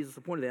mountain where Jesus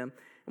appointed them.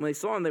 And when they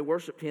saw him, they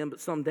worshipped him,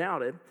 but some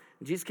doubted.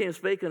 And Jesus came and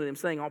spake unto them,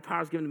 saying, all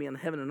power is given to me in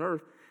heaven and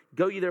earth.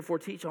 Go ye therefore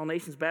teach all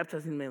nations,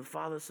 baptizing them in the name of the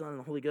Father, the Son, and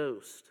the Holy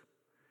Ghost.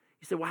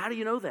 You say, well, how do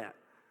you know that?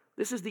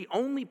 This is the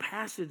only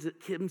passage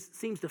that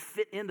seems to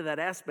fit into that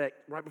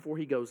aspect right before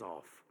he goes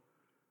off.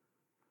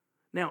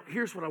 Now,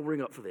 here's what I'll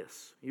bring up for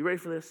this. You ready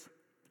for this?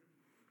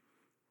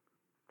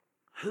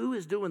 Who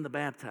is doing the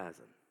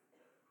baptizing?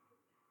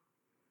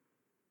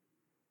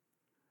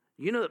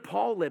 You know that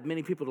Paul led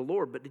many people to the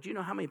Lord, but did you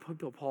know how many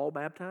people Paul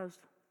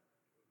baptized?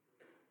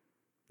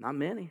 Not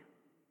many.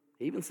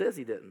 He even says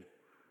he didn't.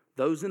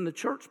 Those in the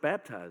church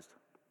baptized.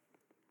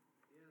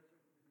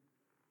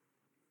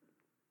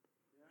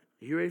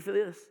 You ready for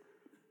this?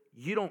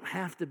 You don't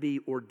have to be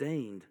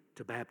ordained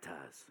to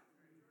baptize.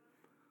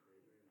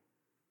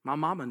 My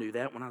mama knew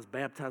that when I was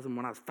baptizing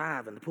when I was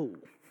 5 in the pool.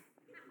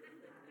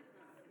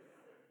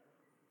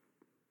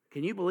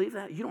 Can you believe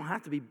that? You don't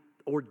have to be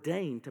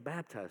ordained to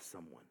baptize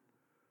someone.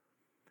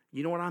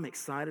 You know what I'm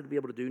excited to be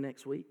able to do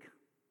next week?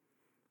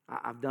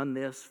 I've done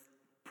this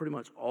pretty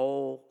much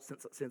all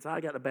since I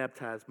got to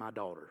baptize my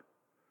daughter.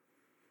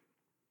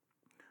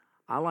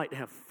 I like to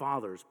have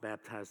fathers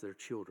baptize their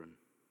children.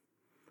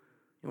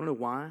 You want to know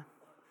why?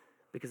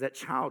 Because that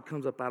child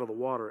comes up out of the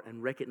water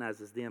and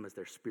recognizes them as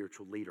their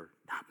spiritual leader,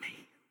 not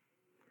me.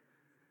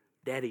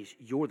 Daddies,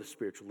 you're the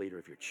spiritual leader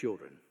of your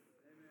children.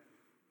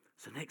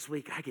 So next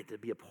week, I get to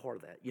be a part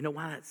of that. You know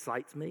why that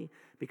excites me?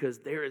 Because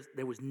there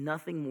was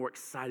nothing more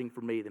exciting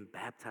for me than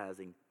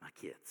baptizing my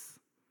kids.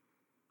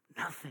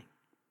 Nothing.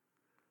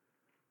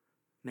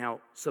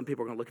 Now, some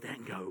people are going to look at that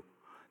and go,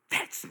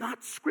 that's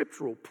not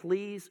scriptural.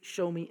 Please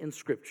show me in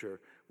Scripture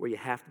where you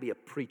have to be a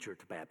preacher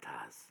to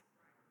baptize.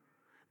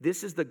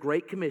 This is the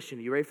Great Commission.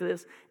 Are you ready for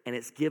this? And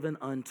it's given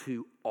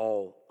unto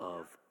all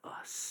of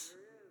us.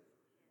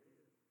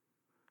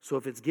 So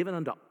if it's given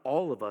unto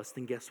all of us,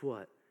 then guess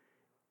what?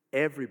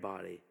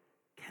 Everybody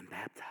can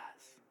baptize.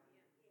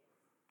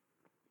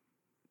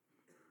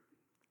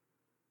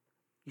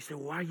 You say,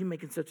 well, why are you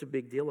making such a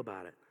big deal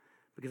about it?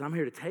 Because I'm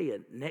here to tell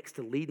you, next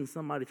to leading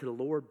somebody to the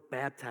Lord,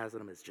 baptizing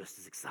them is just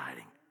as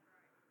exciting.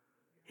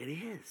 It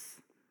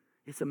is.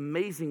 It's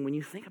amazing when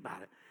you think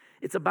about it.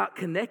 It's about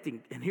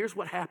connecting. And here's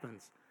what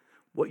happens.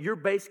 What you're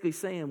basically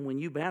saying when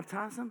you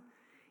baptize them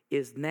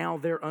is now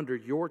they're under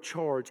your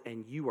charge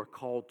and you are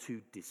called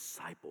to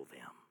disciple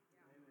them.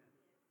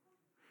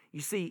 You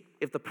see,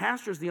 if the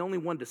pastor is the only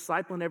one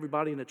discipling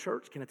everybody in the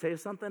church, can I tell you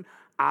something?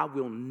 I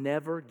will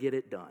never get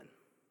it done.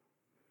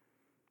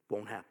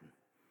 Won't happen.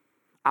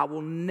 I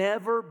will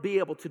never be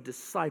able to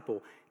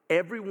disciple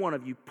every one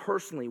of you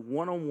personally,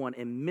 one-on-one,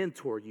 and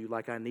mentor you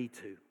like I need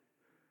to.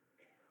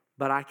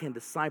 But I can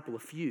disciple a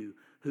few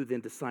who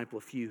then disciple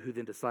a few, who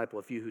then disciple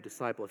a few, who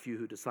disciple a few,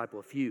 who disciple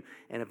a few,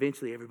 and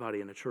eventually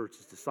everybody in the church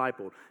is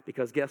discipled.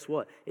 Because guess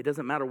what? It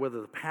doesn't matter whether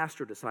the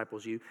pastor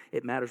disciples you.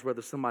 It matters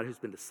whether somebody who's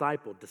been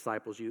discipled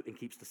disciples you and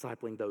keeps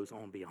discipling those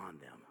on beyond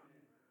them.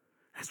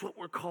 That's what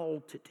we're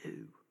called to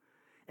do.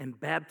 And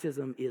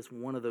baptism is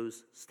one of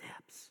those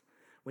steps.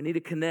 We need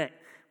to connect.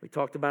 We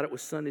talked about it with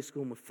Sunday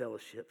school and with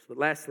fellowships. But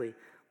lastly,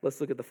 let's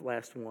look at the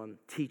last one,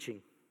 teaching.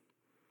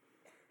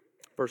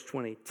 Verse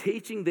 20,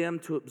 teaching them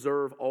to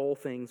observe all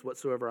things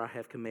whatsoever I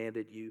have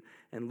commanded you,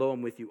 and lo,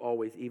 I'm with you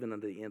always, even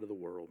unto the end of the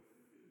world.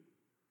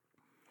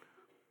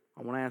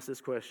 I want to ask this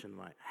question,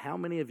 right? How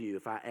many of you,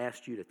 if I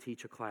asked you to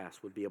teach a class,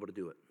 would be able to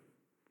do it?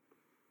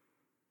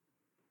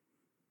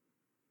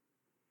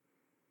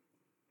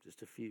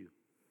 Just a few.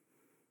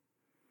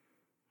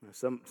 Now,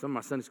 some of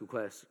my Sunday school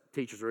class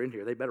teachers are in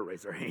here. They better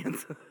raise their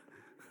hands.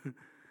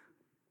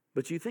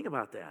 But you think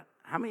about that.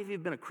 How many of you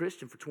have been a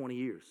Christian for 20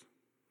 years?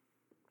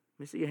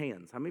 Let me see your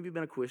hands. How many of you have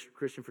been a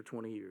Christian for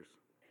 20 years?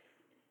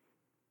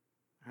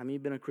 How many of you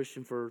have been a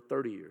Christian for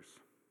 30 years?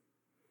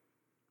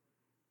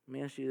 Let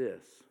me ask you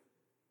this.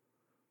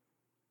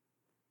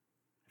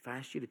 If I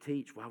asked you to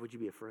teach, why would you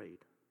be afraid?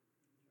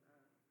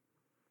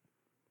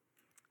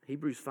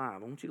 Hebrews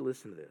 5, I want you to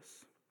listen to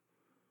this.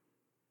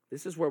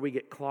 This is where we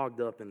get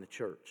clogged up in the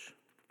church.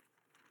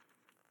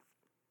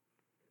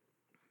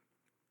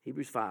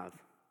 Hebrews 5,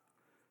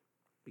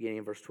 beginning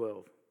in verse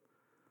 12.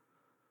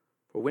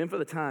 For when for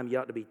the time you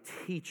ought to be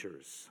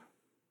teachers.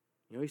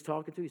 You know who he's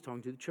talking to? He's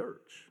talking to the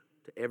church,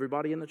 to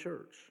everybody in the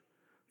church.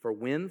 For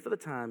when for the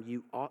time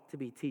you ought to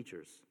be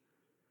teachers,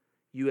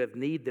 you have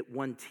need that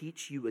one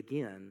teach you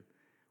again,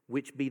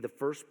 which be the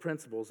first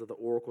principles of the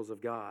oracles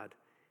of God,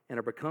 and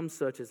are become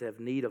such as have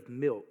need of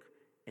milk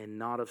and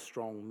not of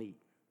strong meat.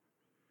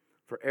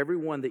 For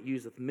everyone that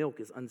useth milk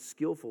is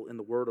unskillful in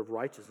the word of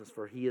righteousness,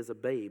 for he is a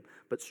babe.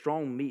 But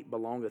strong meat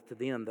belongeth to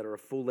them that are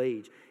of full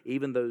age,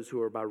 even those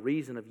who are by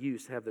reason of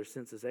use have their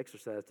senses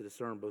exercised to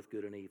discern both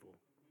good and evil.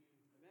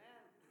 Amen.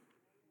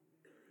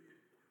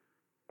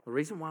 The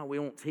reason why we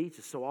won't teach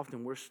is so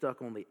often we're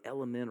stuck on the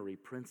elementary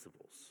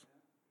principles.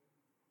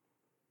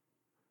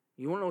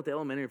 You want to know what the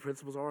elementary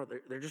principles are?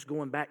 They're just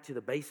going back to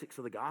the basics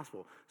of the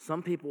gospel.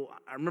 Some people,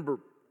 I remember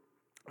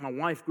my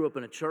wife grew up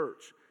in a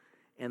church,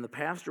 and the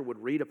pastor would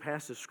read a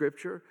passage of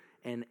scripture,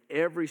 and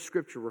every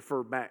scripture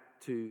referred back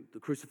to the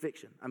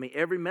crucifixion. I mean,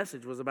 every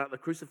message was about the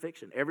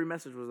crucifixion. Every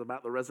message was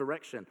about the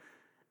resurrection.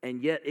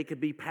 And yet it could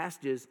be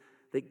passages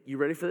that, you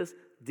ready for this,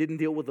 didn't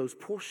deal with those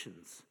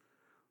portions.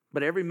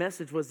 But every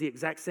message was the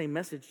exact same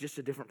message, just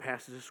a different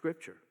passage of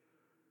scripture.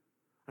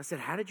 I said,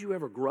 how did you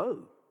ever grow?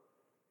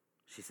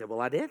 She said,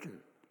 well, I didn't.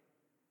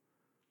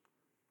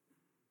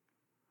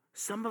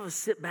 Some of us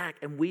sit back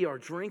and we are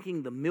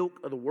drinking the milk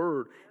of the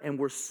word, and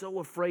we're so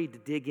afraid to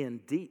dig in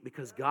deep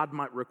because God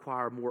might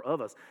require more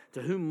of us.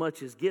 To whom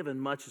much is given,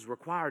 much is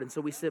required. And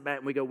so we sit back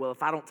and we go, well,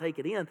 if I don't take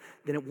it in,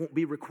 then it won't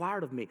be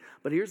required of me.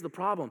 But here's the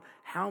problem.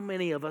 How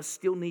many of us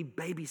still need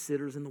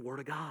babysitters in the Word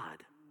of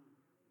God?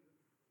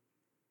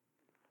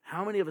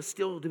 How many of us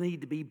still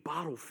need to be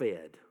bottle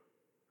fed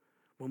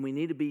when we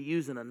need to be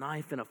using a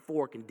knife and a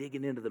fork and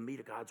digging into the meat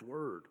of God's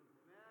Word?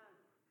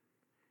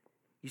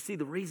 You see,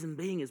 the reason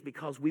being is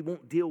because we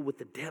won't deal with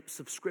the depths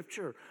of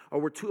Scripture, or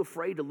we're too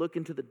afraid to look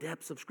into the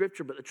depths of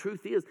Scripture. But the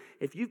truth is,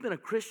 if you've been a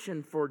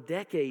Christian for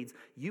decades,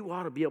 you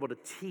ought to be able to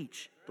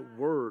teach the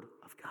Word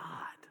of God.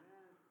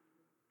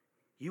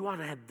 You ought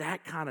to have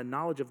that kind of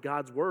knowledge of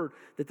God's Word,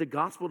 that the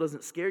gospel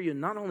doesn't scare you.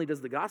 Not only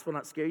does the gospel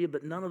not scare you,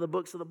 but none of the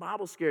books of the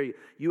Bible scare you.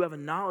 You have a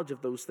knowledge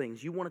of those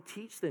things. You want to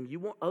teach them. You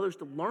want others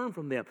to learn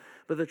from them.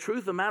 But the truth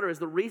of the matter is,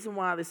 the reason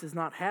why this is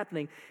not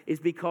happening is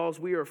because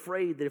we are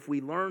afraid that if we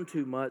learn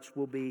too much,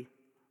 will be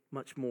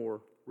much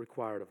more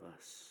required of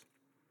us.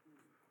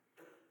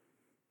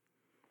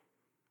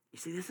 You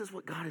see, this is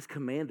what God has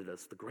commanded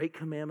us, the Great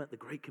Commandment, the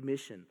Great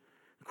Commission.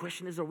 The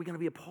question is, are we going to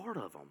be a part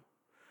of them?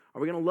 Are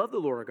we going to love the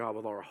Lord our God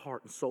with our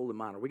heart and soul and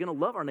mind? Are we going to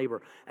love our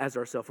neighbor as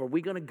ourselves? Are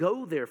we going to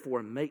go,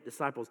 therefore, and make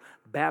disciples,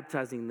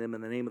 baptizing them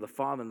in the name of the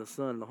Father and the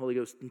Son and the Holy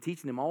Ghost, and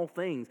teaching them all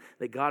things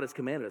that God has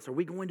commanded us? Are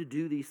we going to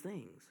do these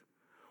things?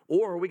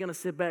 Or are we going to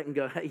sit back and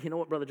go, hey, you know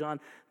what, Brother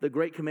John, the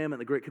Great Commandment,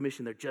 the Great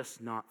Commission, they're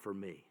just not for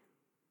me?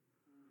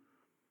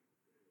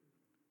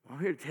 Well,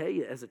 I'm here to tell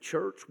you, as a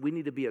church, we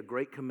need to be a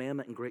Great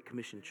Commandment and Great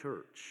Commission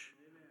church.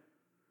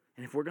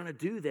 And if we're going to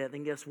do that,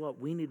 then guess what?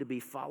 We need to be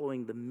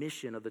following the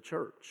mission of the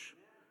church.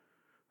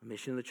 The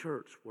mission of the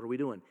church. What are we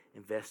doing?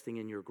 Investing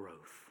in your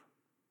growth.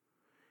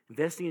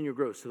 Investing in your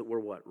growth so that we're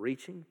what?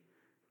 Reaching,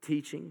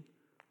 teaching,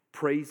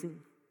 praising,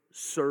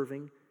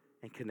 serving,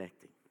 and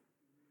connecting.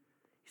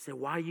 You say,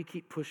 why do you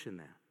keep pushing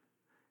that?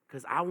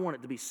 Because I want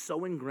it to be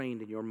so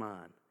ingrained in your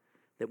mind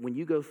that when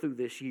you go through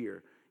this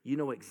year, you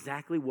know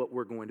exactly what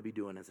we're going to be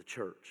doing as a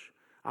church.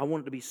 I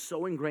want it to be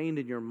so ingrained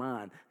in your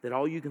mind that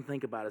all you can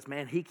think about is,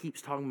 man, he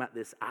keeps talking about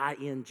this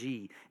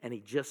ing, and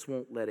he just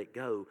won't let it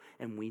go,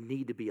 and we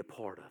need to be a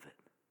part of it.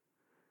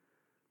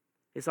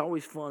 It's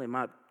always funny.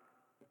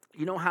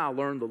 You know how I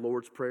learned the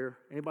Lord's Prayer?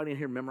 Anybody in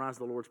here memorize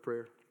the Lord's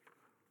Prayer?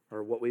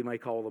 Or what we may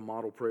call the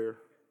model prayer?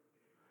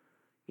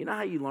 You know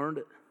how you learned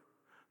it?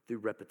 Through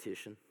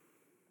repetition.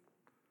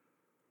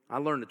 I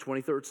learned the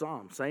 23rd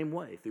Psalm, same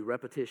way, through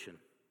repetition.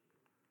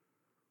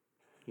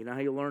 You know how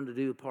you learn to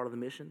do part of the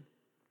mission?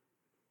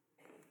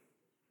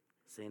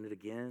 Saying it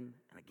again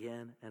and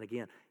again and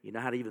again. You know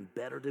how to even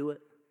better do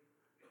it?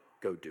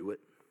 Go do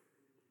it.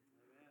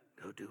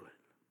 Go do it.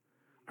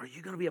 Are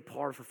you going to be a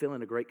part of fulfilling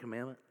the Great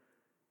Commandment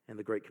and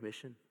the Great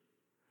Commission?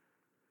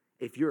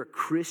 If you're a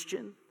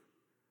Christian,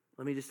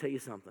 let me just tell you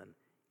something.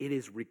 It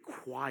is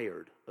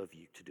required of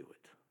you to do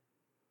it.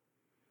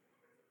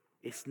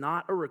 It's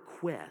not a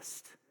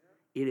request.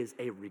 It is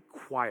a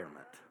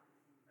requirement.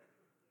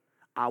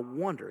 I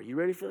wonder, you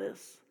ready for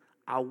this?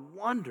 I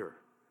wonder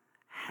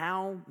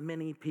how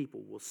many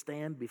people will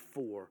stand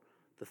before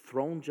the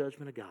throne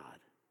judgment of God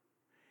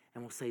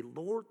and will say,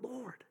 Lord,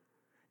 Lord,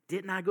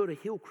 didn't I go to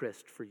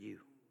Hillcrest for you?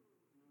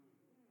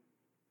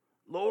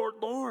 Lord,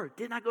 Lord,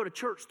 didn't I go to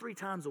church 3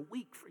 times a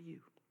week for you?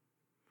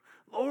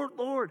 Lord,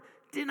 Lord,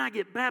 didn't I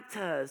get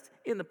baptized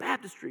in the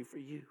baptistry for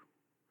you?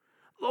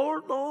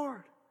 Lord,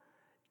 Lord,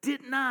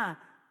 didn't I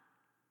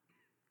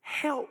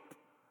help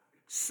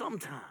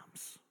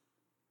sometimes?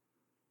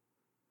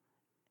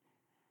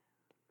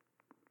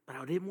 But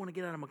I didn't want to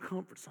get out of my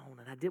comfort zone,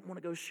 and I didn't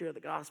want to go share the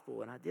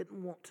gospel, and I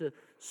didn't want to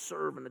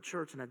serve in the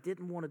church, and I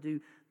didn't want to do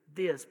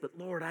this, but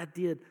Lord, I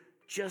did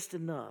just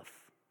enough.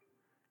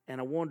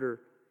 And I wonder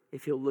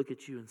if he'll look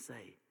at you and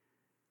say,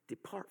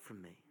 depart from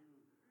me,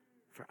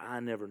 for I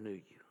never knew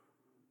you.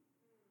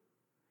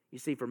 You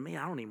see, for me,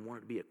 I don't even want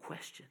it to be a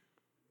question.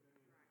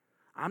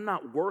 I'm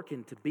not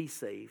working to be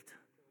saved.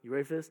 You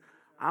ready for this?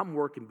 I'm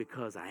working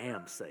because I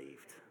am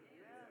saved.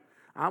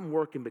 I'm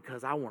working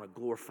because I want to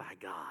glorify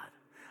God.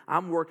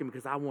 I'm working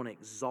because I want to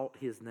exalt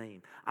his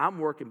name. I'm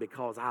working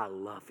because I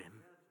love him.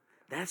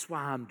 That's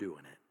why I'm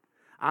doing it.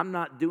 I'm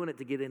not doing it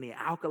to get any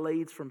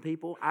accolades from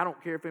people. I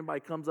don't care if anybody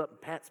comes up and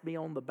pats me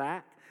on the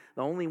back.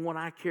 The only one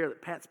I care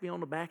that pats me on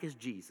the back is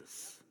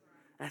Jesus.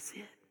 That's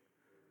it.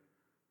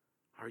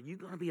 Are you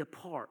going to be a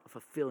part of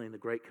fulfilling the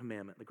Great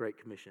Commandment, the Great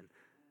Commission?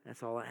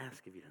 That's all I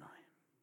ask of you tonight.